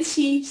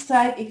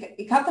concurrentiestrijd.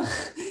 Ik had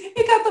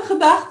een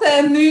gedachte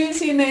en nu is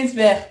hij ineens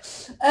weg.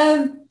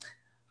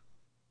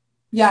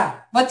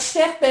 Ja, wat je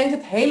zegt ben ik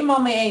het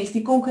helemaal mee eens.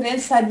 Die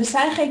concurrentiestrijd, we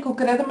zijn geen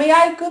concurrenten. Maar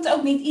jij kunt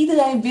ook niet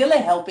iedereen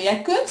willen helpen.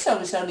 Jij kunt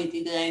sowieso niet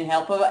iedereen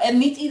helpen. En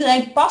niet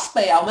iedereen past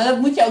bij jou. Maar dat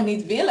moet je ook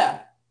niet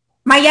willen.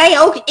 Maar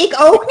jij ook, ik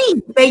ook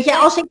niet. Weet je,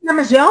 als ik naar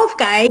mezelf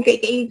kijk,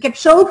 ik heb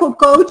zoveel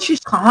coaches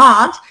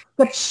gehad.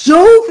 Ik heb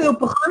zoveel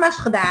programma's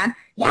gedaan.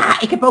 Ja,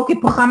 ik heb ook in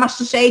programma's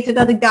gezeten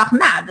dat ik dacht,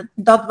 nou,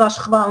 dat was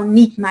gewoon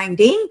niet mijn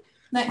ding.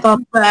 Nee. Dat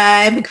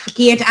heb ik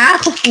verkeerd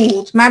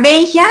aangevoeld. Maar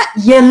weet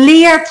je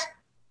leert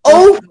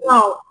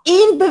overal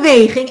in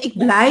beweging. Ik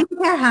blijf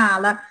het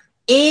herhalen.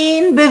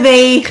 In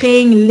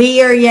beweging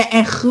leer je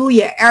en groei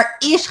je. Er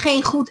is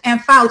geen goed en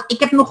fout. Ik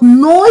heb nog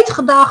nooit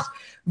gedacht,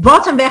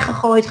 wat een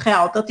weggegooid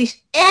geld. Dat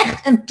is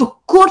echt een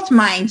tekort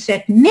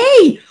mindset.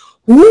 Nee,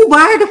 hoe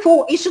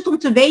waardevol is het om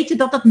te weten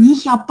dat dat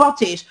niet jouw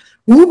pad is?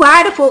 Hoe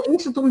waardevol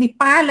is het om die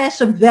paar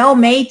lessen wel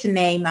mee te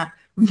nemen?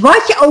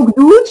 Wat je ook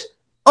doet,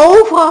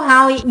 overal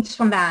haal je iets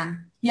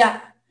vandaan.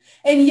 Ja,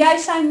 en jij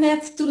zei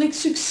net, toen ik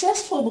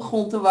succesvol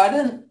begon te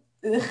worden,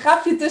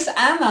 gaf je tussen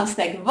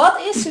aanhalingstekens. Wat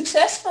is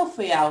succesvol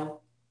voor jou?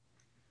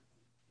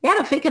 Ja,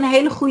 dat vind ik een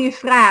hele goede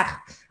vraag.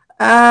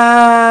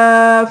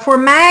 Voor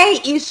mij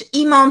is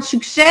iemand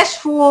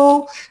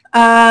succesvol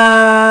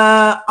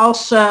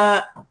als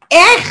ze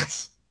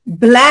echt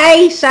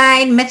blij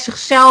zijn met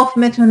zichzelf,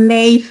 met hun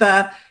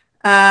leven.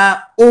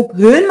 Op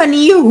hun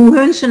manier, hoe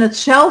hun ze het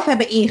zelf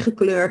hebben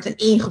ingekleurd en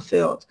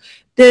ingevuld.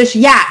 Dus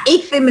ja,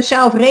 ik vind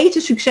mezelf rete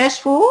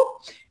succesvol.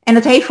 En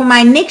dat heeft voor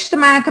mij niks te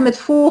maken met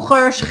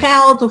volgers,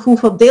 geld of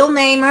hoeveel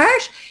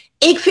deelnemers.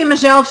 Ik vind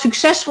mezelf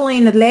succesvol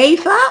in het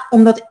leven,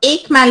 omdat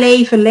ik mijn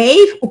leven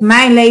leef op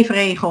mijn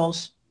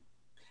leefregels.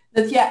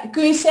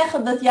 Kun je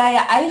zeggen dat jij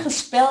je eigen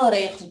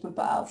spelregels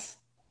bepaalt?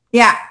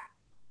 Ja.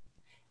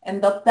 En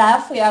dat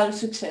daar voor jou de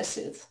succes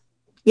zit?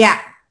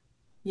 Ja.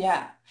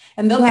 Ja.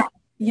 En dat,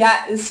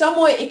 ja, is zo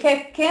mooi. Ik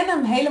herken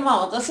hem helemaal.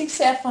 Want als ik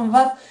zeg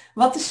van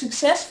wat is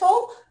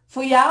succesvol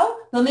voor jou,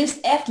 dan is het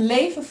echt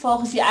leven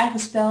volgens je eigen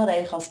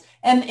spelregels.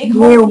 En ik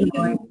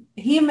hoop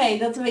hiermee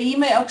dat we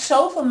hiermee ook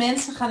zoveel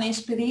mensen gaan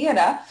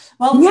inspireren.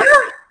 Want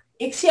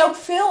ik zie ook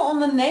veel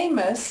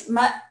ondernemers,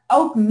 maar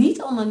ook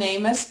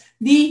niet-ondernemers,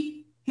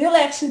 die heel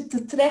erg zitten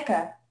te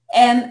trekken.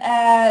 En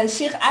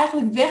zich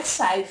eigenlijk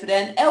wegcijferen.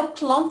 En elk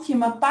klantje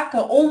maar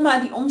pakken om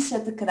maar die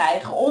omzet te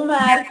krijgen. Om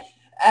maar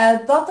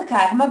dat te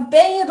krijgen. Maar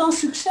ben je dan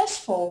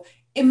succesvol?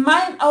 In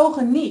mijn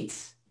ogen niet.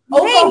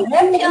 Ook al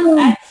heb je aan het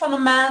eind van de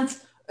maand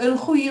een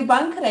goede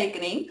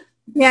bankrekening.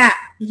 Ja.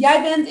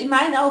 Jij bent in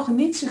mijn ogen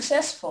niet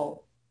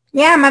succesvol.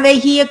 Ja, maar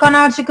weet je kan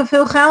hartstikke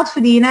veel geld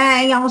verdienen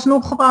en je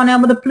alsnog gewoon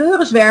helemaal de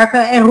pleuris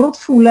werken en rot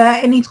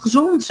voelen en niet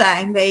gezond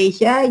zijn, weet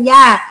je.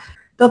 Ja,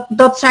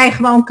 dat zijn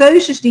gewoon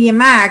keuzes die je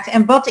maakt.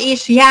 En wat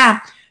is,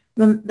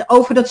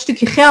 over dat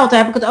stukje geld, daar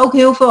heb ik het ook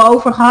heel veel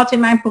over gehad in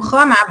mijn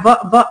programma.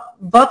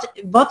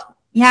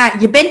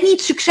 Je bent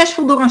niet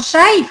succesvol door een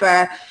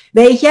cijfer.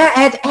 Weet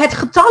je, het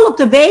getal op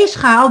de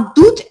weegschaal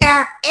doet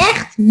er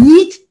echt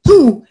niet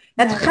toe.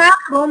 Het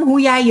gaat erom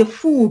hoe jij je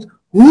voelt.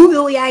 Hoe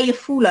wil jij je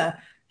voelen?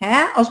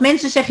 Als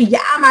mensen zeggen,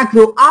 ja, maar ik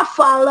wil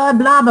afvallen,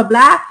 bla bla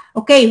bla.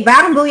 Oké,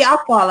 waarom wil je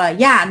afvallen?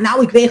 Ja,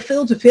 nou, ik weeg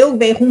veel te veel. Ik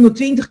weeg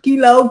 120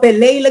 kilo, ik ben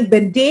lelijk, ik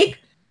ben dik.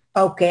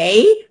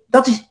 Oké,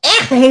 dat is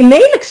echt heel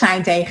lelijk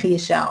zijn tegen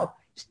jezelf. Dat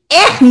is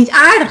echt niet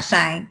aardig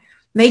zijn.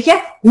 Weet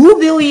je, hoe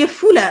wil je je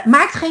voelen?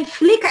 Maakt geen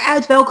flikker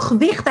uit welk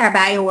gewicht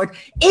daarbij hoort.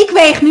 Ik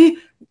weeg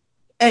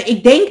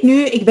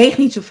nu, ik weeg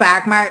niet zo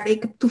vaak, maar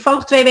ik heb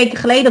toevallig 2 weken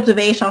geleden op de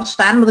weegschaal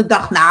gestaan, omdat ik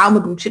dacht, nou,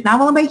 mijn broek zit nou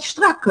wel een beetje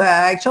strak.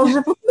 Ik zal eens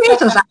even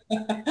beter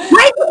zijn.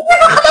 Maar ik ben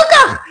wel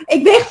gelukkig.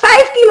 Ik weeg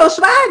 5 kilo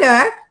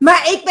zwaarder,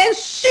 maar ik ben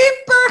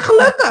super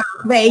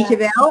gelukkig, weet je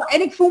wel.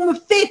 En ik voel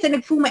me fit en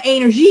ik voel me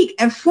energiek.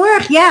 En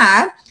vorig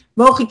jaar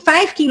woog ik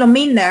 5 kilo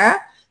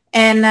minder.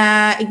 En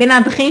ik ben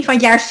aan het begin van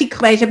het jaar ziek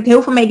geweest, heb ik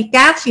heel veel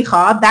medicatie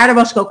gehad. Daardoor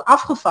was ik ook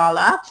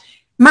afgevallen.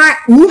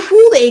 Maar hoe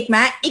voelde ik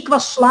me? Ik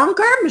was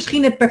slanker,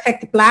 misschien het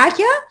perfecte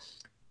plaatje.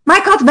 Maar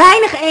ik had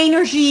weinig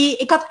energie.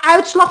 Ik had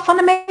uitslag van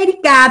de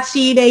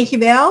medicatie, weet je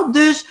wel.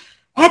 Dus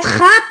het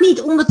gaat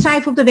niet om het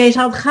cijfer op de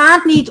weegschaal. Het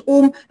gaat niet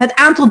om het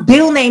aantal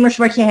deelnemers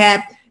wat je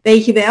hebt.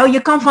 Weet je wel,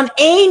 je kan van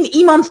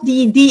iemand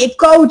die ik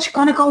coach,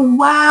 kan ik al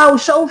wauw,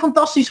 zo'n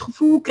fantastisch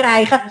gevoel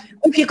krijgen.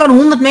 Of je kan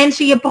 100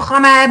 mensen in je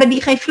programma hebben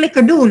die geen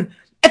flikker doen.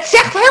 Het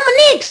zegt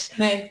helemaal niks.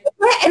 Nee.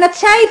 En het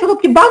cijfer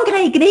op je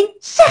bankrekening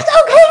zegt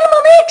ook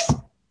helemaal niks.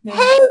 Nee.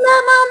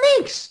 Helemaal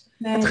niks.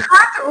 Nee. Het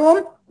gaat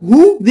erom,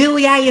 hoe wil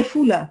jij je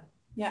voelen?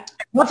 Ja.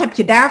 Wat heb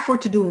je daarvoor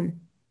te doen?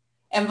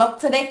 En wat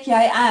trek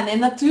jij aan? En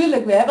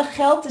natuurlijk, we hebben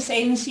geld is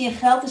energie en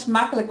geld is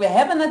makkelijk. We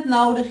hebben het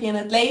nodig in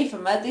het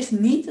leven, maar het is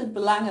niet het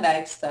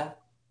belangrijkste.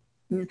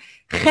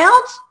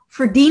 Geld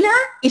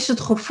verdienen is het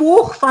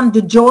gevolg van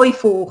de joy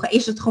volgen.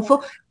 Is het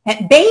gevolg.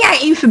 Ben jij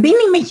in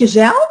verbinding met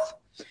jezelf?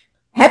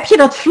 Heb je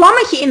dat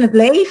vlammetje in het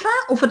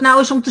leven? Of het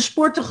nou is om te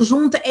sporten,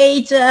 gezond te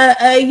eten,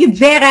 je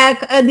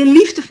werk, de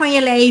liefde van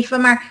je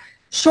leven. Maar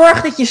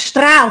zorg dat je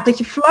straalt, dat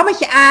je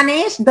vlammetje aan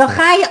is. Dan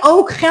ga je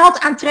ook geld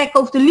aantrekken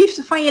of de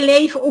liefde van je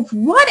leven of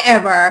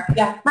whatever.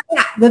 Ja. Maar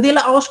ja, we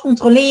willen alles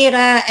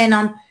controleren en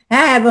dan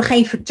hebben we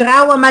geen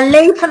vertrouwen. Maar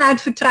leef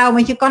vanuit vertrouwen,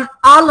 want je kan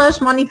alles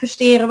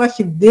manifesteren wat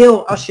je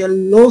wil als je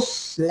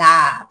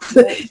loslaat.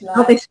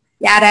 Dat is,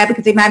 ja, daar heb ik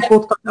het in mijn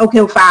podcast ook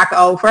heel vaak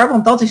over.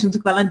 Want dat is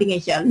natuurlijk wel een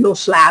dingetje,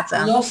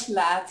 loslaten.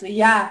 Loslaten,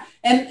 ja.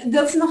 En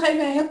dat is nog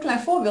even een heel klein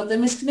voorbeeld. En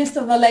misschien is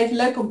het wel even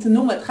leuk om te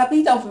noemen. Het gaat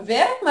niet over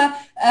werk,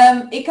 maar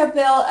ik heb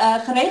wel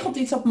geregeld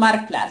iets op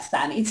Marktplaats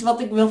staan. Iets wat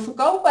ik wil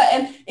verkopen.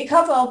 En ik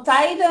had al een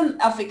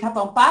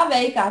paar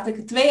weken had ik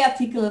er 2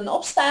 artikelen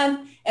op staan.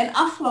 En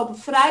afgelopen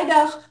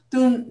vrijdag,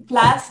 toen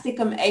plaatste ik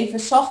hem even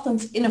 's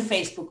ochtends in een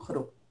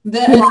Facebookgroep.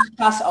 De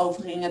gas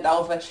over ging het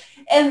over.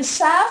 En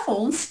 's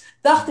avonds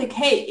dacht ik,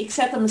 ik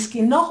zet hem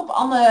misschien nog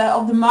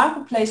op de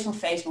marketplace van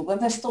Facebook. Want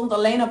hij stond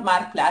alleen op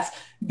Marktplaats.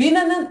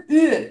 Binnen een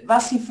uur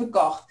was hij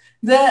verkocht.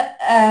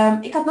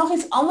 Ik had nog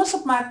iets anders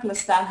op Marktplaats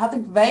staan. Had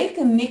ik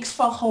weken niks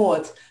van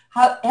gehoord.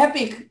 Heb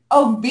ik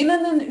ook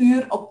binnen een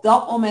uur op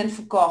dat moment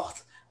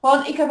verkocht.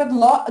 Gewoon, ik heb het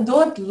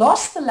door het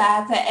los te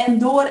laten en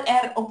door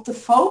erop te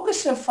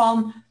focussen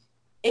van,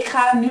 ik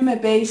ga er nu mee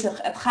bezig.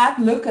 Het gaat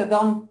lukken,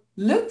 dan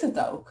lukt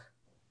het ook.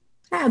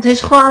 Ja, het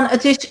is gewoon,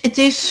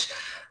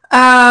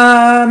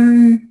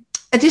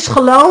 het is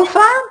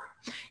geloven.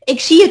 Ik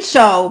zie het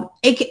zo.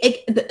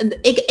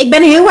 Ik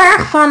ben heel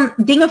erg van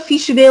dingen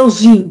visueel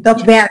zien.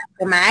 Dat werkt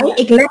voor mij.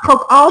 Ik leg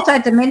ook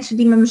altijd de mensen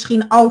die me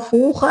misschien al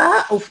volgen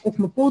of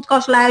mijn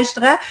podcast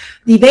luisteren,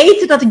 die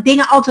weten dat ik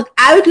dingen altijd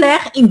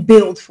uitleg in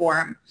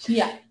beeldvorm.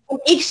 Ja.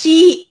 Ik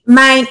zie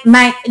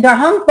er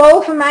hangt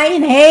boven mij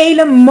een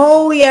hele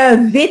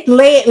mooie wit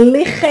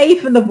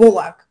lichtgevende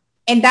wolk.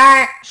 En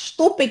daar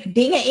stop ik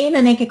dingen in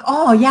en denk ik,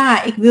 oh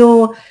ja, ik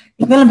wil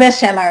een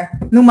bestseller.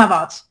 Noem maar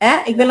wat. Hè?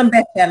 Ik wil een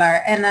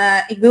bestseller. En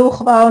ik wil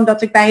gewoon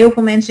dat ik bij heel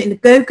veel mensen in de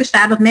keuken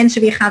sta. Dat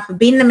mensen weer gaan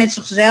verbinden met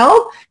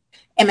zichzelf.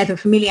 En met hun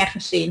familie en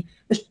gezin.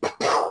 Dus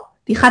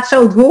die gaat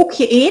zo het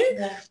wolkje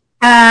in.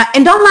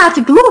 En dan laat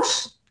ik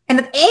los. En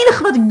het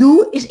enige wat ik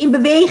doe is in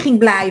beweging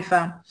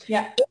blijven. Ja.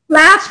 In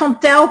plaats van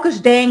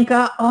telkens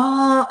denken,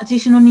 oh, het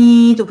is er nog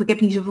niet. Of ik heb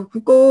niet zoveel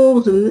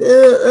verkocht.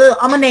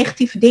 Allemaal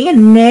negatieve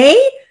dingen.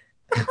 Nee.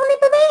 Ik ben gewoon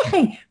in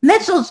beweging.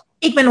 Net zoals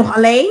ik ben nog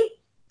alleen.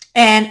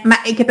 Maar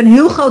ik heb een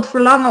heel groot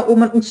verlangen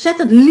om een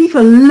ontzettend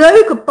lieve,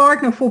 leuke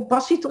partner vol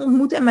passie te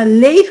ontmoeten. En mijn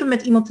leven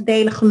met iemand te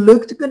delen,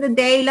 geluk te kunnen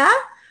delen.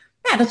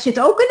 Ja, dat zit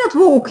ook in dat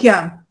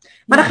wolkje.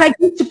 Maar dan ga ik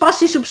niet de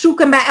passies op zoek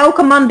en bij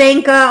elke man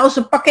denken als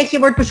een pakketje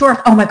wordt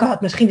bezorgd. Oh my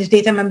god, misschien is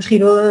dit en maar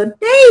misschien...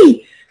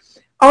 Nee!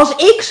 Als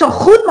ik zo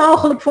goed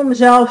mogelijk voor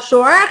mezelf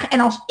zorg en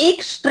als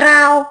ik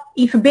straal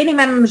in verbinding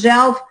met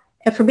mezelf...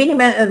 in verbinding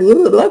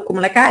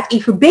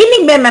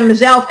ben met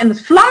mezelf en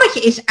het vlammetje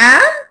is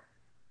aan,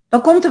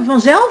 dan komt er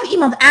vanzelf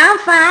iemand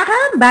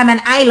aanvaren bij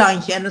mijn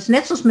eilandje. En dat is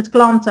net zoals met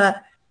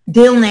klanten,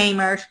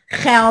 deelnemers,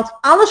 geld.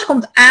 Alles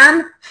komt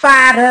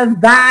aanvaren,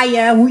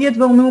 waaien, hoe je het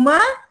wil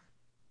noemen.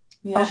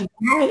 Ja. Als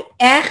jij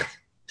echt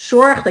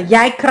zorgt dat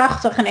jij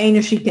krachtig en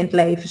energiek in het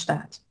leven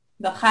staat.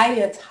 Dan ga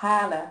je het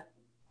halen.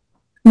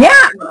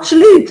 Ja,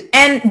 absoluut.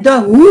 En de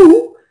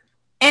hoe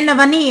en de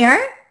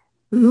wanneer...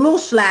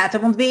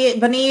 loslaten. Want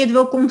wanneer je het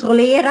wil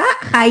controleren,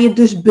 ga je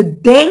dus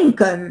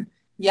bedenken.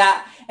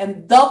 Ja,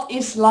 en dat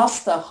is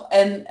lastig.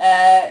 En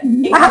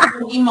ik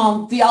heb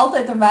iemand die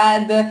altijd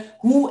de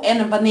hoe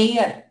en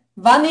wanneer.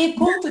 Wanneer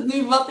komt het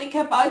nu wat ik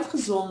heb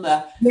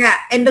uitgezonden? Ja,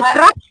 en de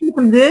kracht zit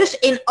hem dus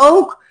in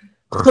ook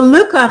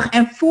gelukkig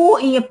en vol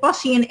in je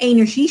passie en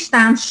energie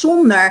staan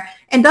zonder.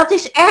 En dat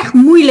is echt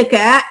moeilijk,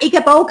 hè. Ik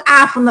heb ook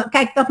avonden,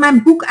 kijk, dat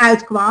mijn boek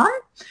uitkwam.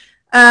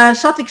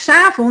 Zat ik 's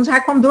avonds,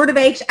 hij kwam door de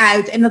week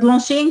uit en het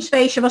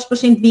lanceringsfeestje was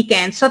pas in het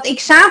weekend. Zat ik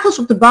 's avonds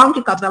op de bank,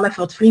 ik had wel even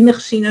wat vrienden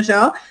gezien en zo,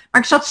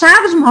 maar ik zat 's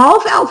avonds om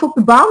 10:30 op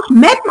de bank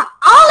met mijn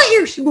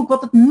allereerste boek,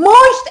 wat het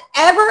mooiste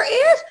ever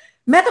is,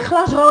 met een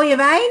glas rode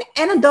wijn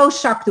en een doos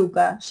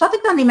zakdoeken. Zat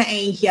ik dan in mijn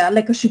eentje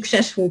lekker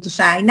succesvol te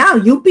zijn?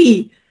 Nou,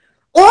 joepie.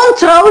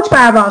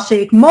 Ontroostbaar was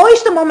ik.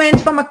 Mooiste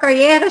moment van mijn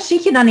carrière,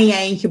 zit je dan in je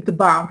eentje op de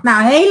bank.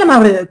 Nou,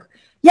 helemaal ruk.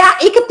 Ja,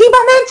 ik heb die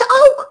momenten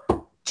ook.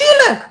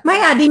 Tuurlijk, maar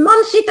ja, die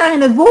man zit daar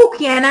in het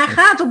wolkje en hij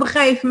gaat op een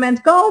gegeven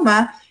moment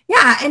komen.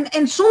 Ja,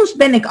 en soms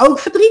ben ik ook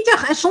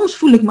verdrietig en soms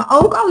voel ik me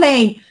ook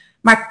alleen.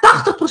 Maar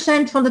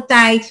 80% van de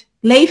tijd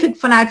leef ik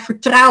vanuit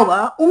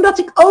vertrouwen. Omdat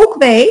ik ook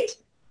weet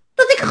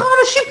dat ik gewoon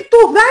een super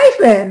tof wijf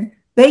ben.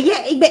 Weet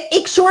je,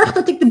 ik zorg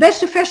dat ik de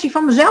beste versie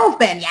van mezelf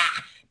ben.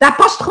 Ja, daar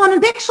past gewoon een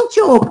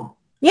dekseltje op.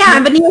 Ja,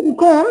 en wanneer die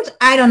komt,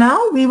 I don't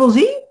know, we will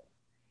see.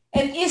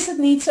 En is het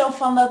niet zo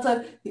van dat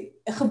er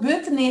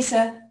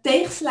gebeurtenissen,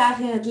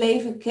 tegenslagen in het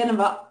leven kennen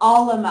we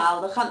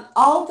allemaal. Er gaan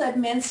altijd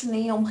mensen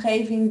in je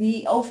omgeving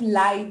die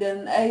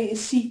overlijden,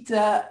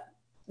 ziekte,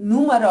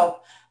 noem maar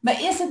op.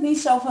 Maar is het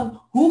niet zo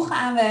van, hoe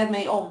gaan we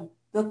ermee om?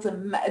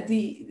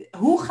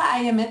 Hoe ga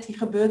je met die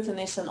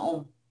gebeurtenissen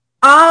om?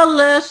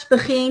 Alles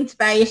begint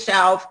bij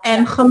jezelf.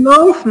 En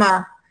geloof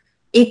me,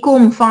 ik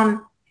kom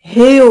van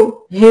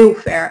heel, heel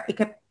ver. Ik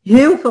heb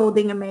heel veel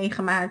dingen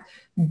meegemaakt.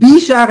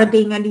 Bizarre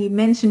dingen die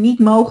mensen niet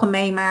mogen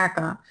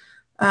meemaken.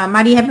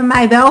 Maar die hebben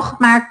mij wel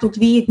gemaakt tot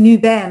wie ik nu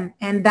ben.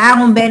 En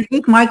daarom ben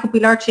ik, Michael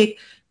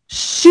Pilarczyk,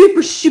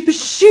 super, super,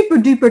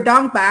 super duper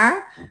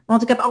dankbaar.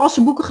 Want ik heb al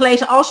zijn boeken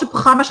gelezen, al zijn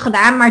programma's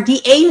gedaan. Maar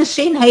die ene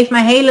zin heeft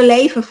mijn hele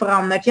leven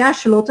veranderd. Ja,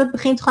 Charlotte, het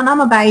begint gewoon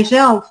allemaal bij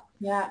jezelf.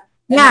 Ja.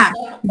 Ja,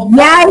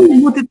 jij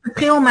moet het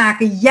verschil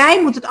maken.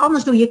 Jij moet het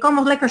anders doen. Je kan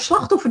nog lekker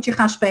slachtoffertje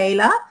gaan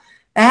spelen.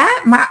 Hè?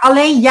 Maar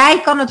alleen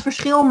jij kan het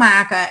verschil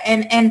maken.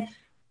 En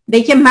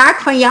weet je, maak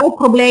van jouw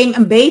probleem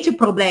een beter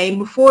probleem.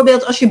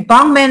 Bijvoorbeeld als je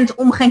bang bent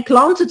om geen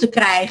klanten te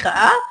krijgen.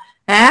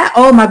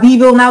 Hè? Oh, maar wie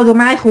wil nou door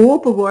mij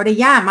geholpen worden?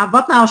 Ja, maar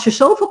wat nou als je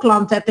zoveel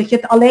klanten hebt dat je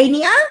het alleen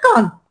niet aan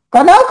kan?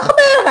 Kan ook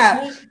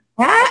gebeuren.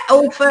 Ja,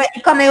 of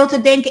ik kan de hele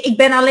tijd denken, ik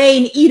ben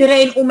alleen,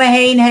 iedereen om me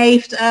heen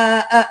heeft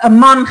een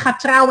man, gaat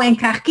trouwen en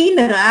krijgt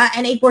kinderen.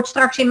 En ik word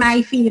straks in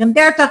mei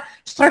 34,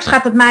 straks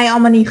gaat het mij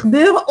allemaal niet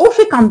gebeuren. Of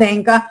ik kan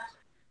denken,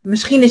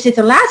 misschien is dit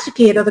de laatste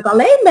keer dat ik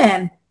alleen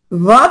ben.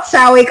 Wat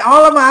zou ik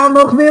allemaal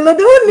nog willen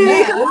doen nu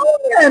ik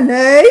alleen ben?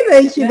 Nee,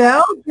 weet je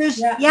wel. Dus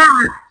ja,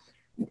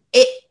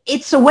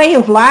 it's a way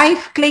of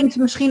life. Klinkt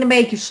misschien een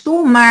beetje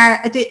stom, maar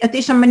het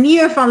is een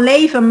manier van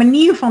leven, een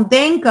manier van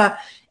denken.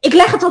 Ik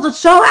leg het altijd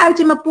zo uit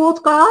in mijn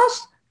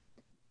podcast.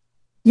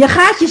 Je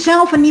gaat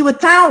jezelf een nieuwe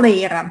taal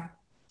leren.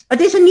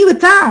 Het is een nieuwe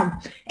taal.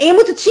 En je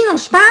moet het zien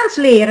als Spaans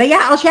leren.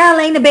 Ja, als jij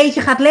alleen een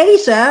beetje gaat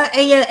lezen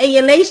en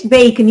je leest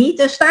weken niet,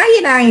 dan sta je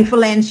daar in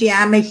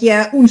Valencia met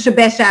je un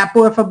cerveza,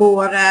 por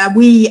favor,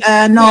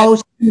 no.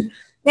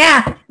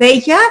 Ja,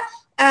 weet je.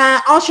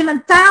 Als je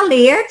een taal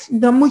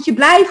leert, dan moet je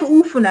blijven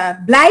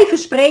oefenen. Blijven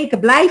spreken,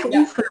 blijven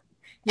oefenen.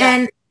 Ja.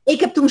 En ik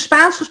heb toen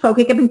Spaans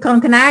gesproken. Ik heb in Gran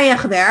Canaria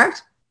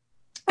gewerkt.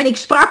 En ik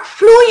sprak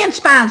vloeiend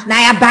Spaans.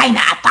 Nou ja,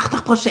 bijna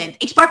 80%.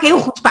 Ik sprak heel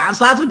goed Spaans.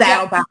 Laten we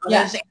daarop houden. Ja.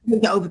 Dat is echt een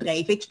beetje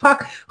overdreven. Ik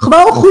sprak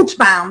gewoon goed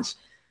Spaans.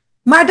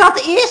 Maar dat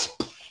is...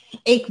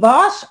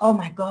 oh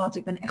my god,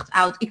 ik ben echt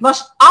oud. Ik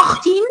was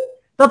 18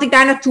 dat ik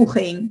daar naartoe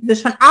ging.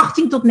 Dus van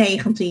 18 tot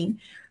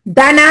 19.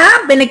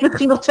 Daarna ben ik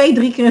misschien nog 2-3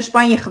 keer in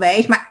Spanje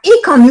geweest. Maar ik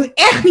kan nu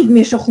echt niet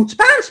meer zo goed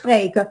Spaans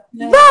spreken.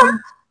 Nee.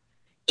 Want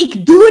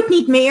ik doe het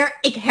niet meer.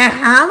 Ik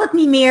herhaal het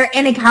niet meer.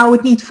 En ik hou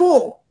het niet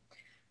vol.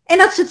 En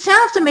dat is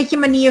hetzelfde met je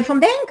manier van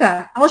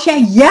denken. Als jij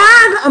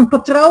jaren een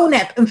patroon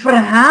hebt, een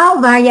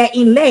verhaal waar jij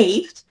in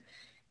leeft.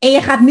 En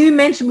je gaat nu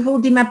mensen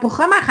bijvoorbeeld die mijn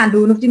programma gaan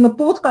doen of die mijn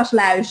podcast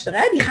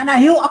luisteren. Die gaan daar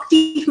heel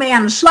actief mee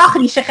aan de slag.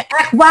 En die zeggen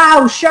echt,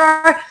 wauw,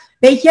 Char,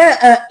 weet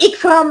je, ik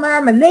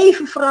verander, mijn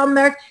leven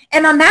verandert.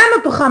 En dan na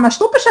mijn programma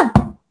stoppen ze.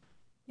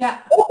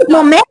 Ja. Op het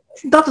moment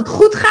dat het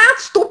goed gaat,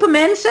 stoppen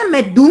mensen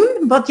met doen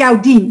wat jou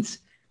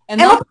dient.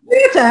 En wat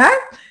gebeurt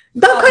er?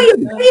 Dan kan je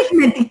op een gegeven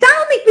moment die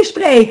taal niet meer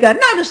spreken.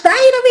 Nou, dan sta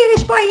je dan weer in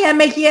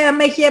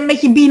Spanje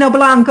met je Bino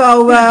Blanco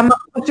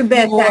op je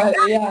bed.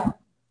 Ja.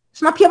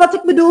 Snap je wat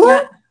ik bedoel?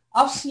 Ja,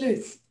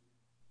 absoluut.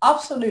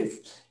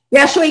 Absoluut.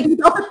 Ja, sorry, ik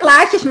moet altijd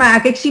plaatjes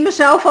maken. Ik zie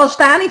mezelf al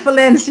staan in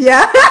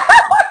Valencia.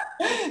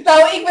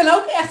 Nou, ik ben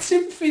ook echt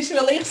super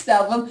visueel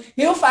ingesteld. Want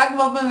heel vaak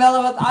wordt me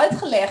wel wat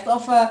uitgelegd.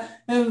 Of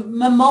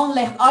mijn man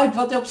legt uit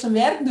wat hij op zijn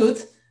werk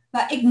doet.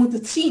 Nou, ik moet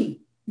het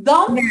zien.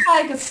 Dan ga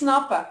ik het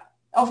snappen.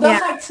 Of dan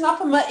ga ik het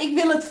snappen, maar ik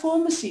wil het voor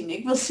me zien.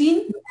 Ik wil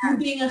zien hoe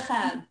dingen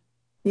gaan.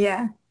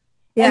 Ja.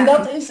 En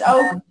dat is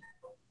ook...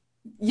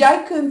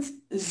 Jij kunt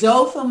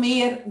zoveel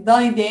meer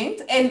dan je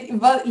denkt.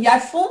 En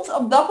jij vond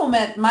op dat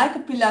moment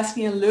Michael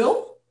Pilarczyk een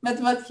lul. Met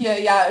wat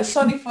je... Ja,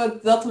 sorry voor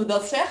dat we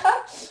dat zeggen.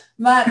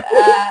 Maar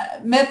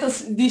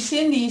met die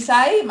zin die je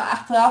zei, maar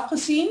achteraf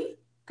gezien,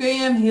 kun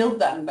je hem heel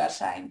dankbaar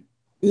zijn.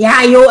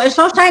 Ja joh, en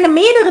zo zijn er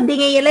meerdere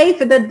dingen in je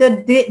leven.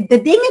 De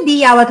dingen die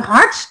jou het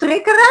hardst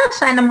triggeren,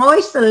 zijn de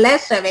mooiste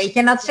lessen, weet je.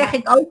 En dat zeg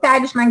ik ook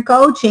tijdens mijn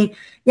coaching.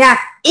 Ja,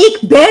 ik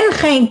ben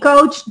geen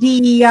coach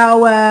die jouw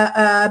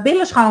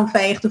billen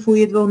schoonveegt, of hoe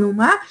je het wil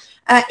noemen.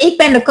 Ik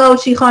ben de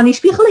coach die gewoon die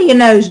spiegel in je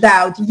neus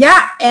duwt.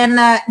 Ja,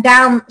 en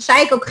daarom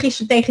zei ik ook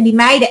gisteren tegen die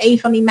meiden, een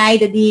van die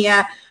meiden die...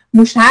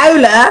 moest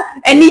huilen.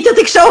 En niet dat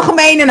ik zo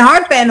gemeen en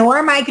hard ben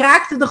hoor, maar ik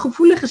raakte de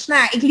gevoelige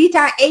snaar. Ik liet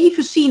haar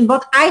even zien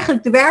wat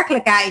eigenlijk de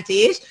werkelijkheid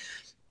is.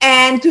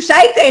 En toen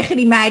zei ik tegen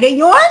die meiden,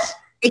 jongens,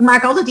 ik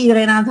maak altijd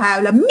iedereen aan het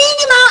huilen.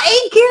 Minimaal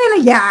 1 keer in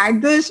een jaar.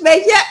 Dus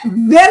weet je,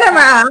 wel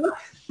maar aan.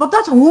 Want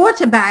dat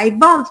hoort erbij.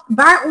 Want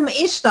waarom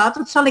is dat?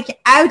 Dat zal ik je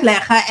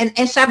uitleggen.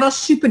 En zij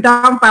was super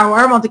dankbaar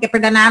hoor. Want ik heb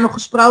er daarna nog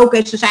gesproken.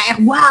 En ze zei echt,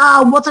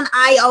 wauw, wat een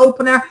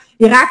eye-opener.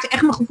 Je raakt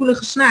echt mijn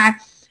gevoelige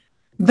snaar.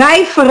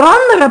 Wij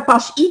veranderen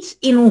pas iets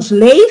in ons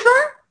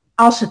leven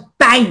als het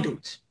pijn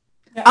doet.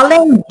 Ja.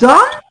 Alleen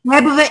dan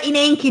hebben we in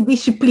één keer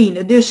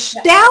discipline. Dus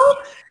stel,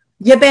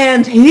 je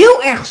bent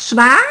heel erg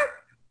zwaar.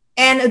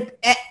 En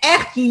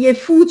je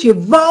voelt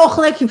je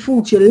walgelijk, je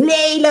voelt je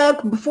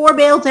lelijk,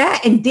 bijvoorbeeld, hè,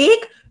 en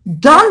dik.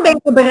 Dan ben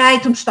je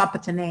bereid om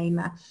stappen te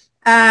nemen.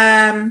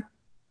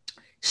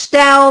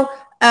 Stel,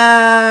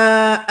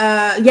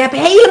 je hebt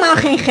helemaal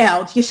geen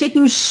geld. Je zit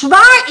nu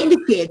zwaar in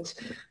de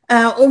kit.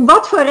 Om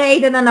wat voor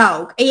reden dan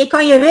ook. En je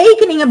kan je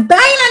rekeningen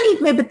bijna niet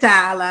meer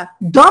betalen.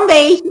 Dan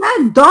weet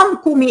je, dan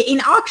kom je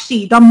in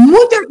actie. Dan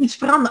moet er iets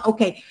veranderen.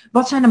 Oké,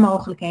 wat zijn de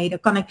mogelijkheden?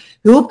 Kan ik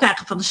hulp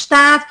krijgen van de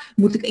staat?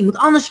 Moet ik iemand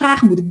anders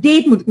vragen? Moet ik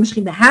dit? Moet ik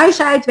misschien de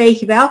huis uit? Weet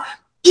je wel.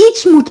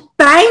 Iets moet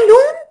pijn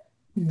doen.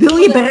 Wil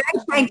je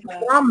bereid zijn te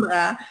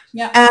veranderen?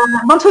 Ja.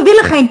 Want we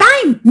willen geen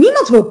pijn.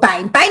 Niemand wil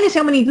pijn. Pijn is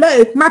helemaal niet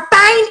leuk. Maar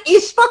pijn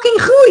is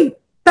fucking groei.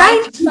 Pijn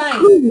is fijn.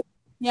 Groei.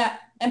 Ja,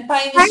 en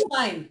pijn is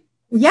fijn.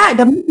 Ja,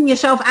 dat moet je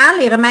jezelf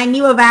aanleren. Mijn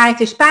nieuwe waarheid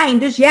is pijn.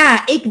 Dus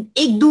ja,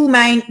 ik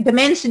doe de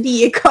mensen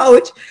die ik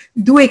coach,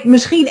 doe ik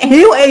misschien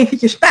heel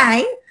eventjes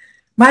pijn.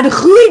 Maar de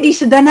groei die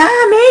ze daarna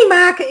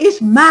meemaken is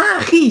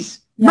magisch.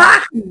 Ja.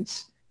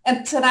 Magisch.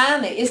 En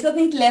tranen, is dat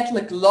niet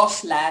letterlijk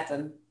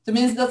loslaten?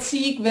 Tenminste, dat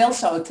zie ik wel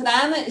zo.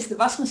 Tranen is de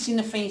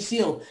wasmachine van je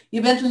ziel.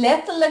 Je bent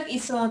letterlijk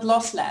iets aan het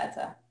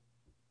loslaten.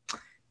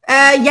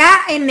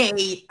 Ja en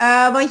nee.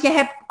 Want je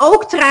hebt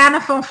ook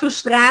tranen van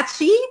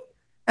frustratie.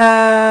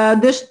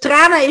 Dus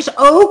tranen is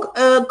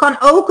kan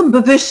ook een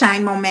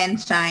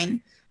bewustzijnmoment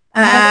zijn.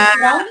 Er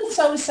verandert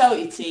sowieso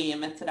iets in je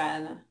met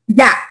tranen.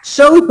 Ja,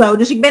 sowieso.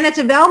 Dus ik ben het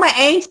er wel mee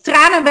eens.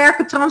 Tranen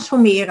werken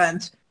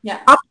transformerend.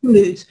 Ja.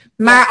 Absoluut.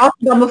 Maar als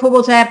je dan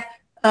bijvoorbeeld hebt,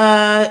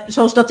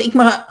 zoals dat ik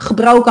mijn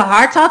gebroken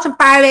hart had een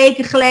paar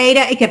weken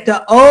geleden. Ik heb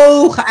de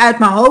ogen uit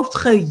mijn hoofd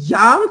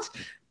gejankt.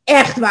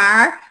 Echt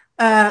waar.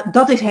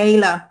 Dat is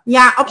helen.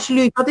 Ja,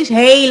 absoluut. Dat is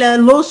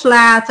helen,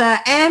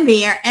 loslaten en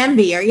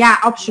weer. Ja,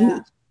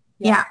 absoluut.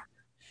 Ja.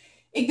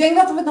 Ik denk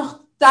dat we nog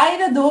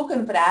tijden door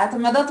kunnen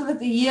praten, maar dat we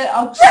hier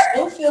ook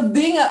zoveel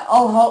dingen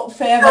al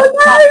ver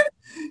hebben.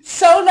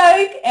 Zo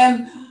leuk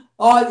en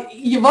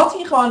je wordt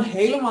hier gewoon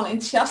helemaal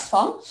enthousiast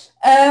van.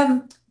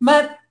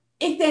 Maar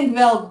ik denk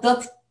wel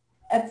dat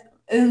het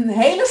een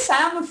hele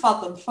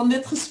samenvatting van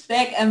dit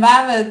gesprek en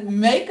waar we het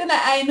mee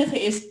kunnen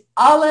eindigen is,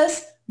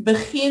 alles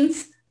begint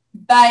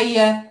bij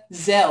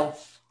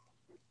jezelf.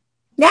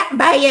 Ja,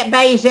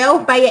 bij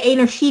jezelf, bij je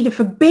energie, de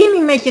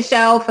verbinding met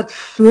jezelf, het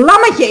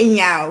vlammetje in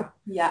jou.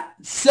 Ja,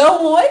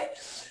 zo mooi.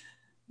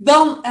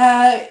 Dan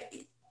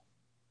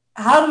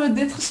houden we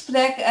dit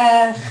gesprek,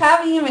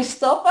 gaan we hiermee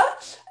stoppen.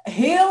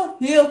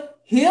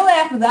 Heel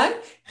erg bedankt.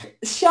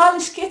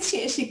 Charlie's Kitsje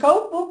is je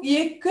kookboek.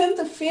 Je kunt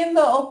het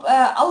vinden op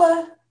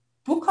alle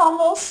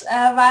boekhandels.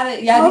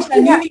 Die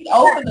zijn nu niet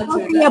open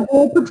natuurlijk. Ja,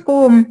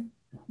 bol.com.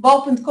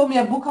 Bol.com,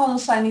 ja,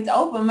 boekhandels zijn niet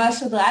open, maar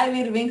zodra je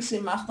weer de winkels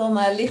in mag,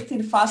 dan ligt hij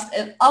er vast.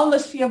 En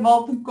anders via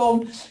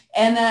bol.com.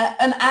 En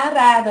een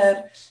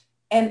aanrader.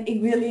 En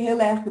ik wil je heel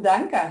erg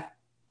bedanken.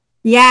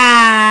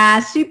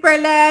 Ja,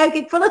 superleuk.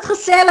 Ik vond het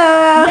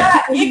gezellig.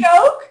 Ja, ik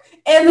ook.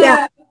 En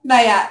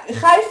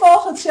ga je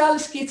volgen,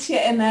 Charlie's Kitsje.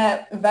 En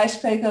wij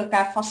spreken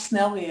elkaar vast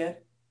snel weer.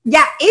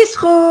 Ja, is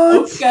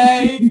goed.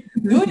 Oké.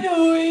 Doei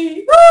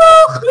doei.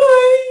 Doeg.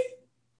 Doei.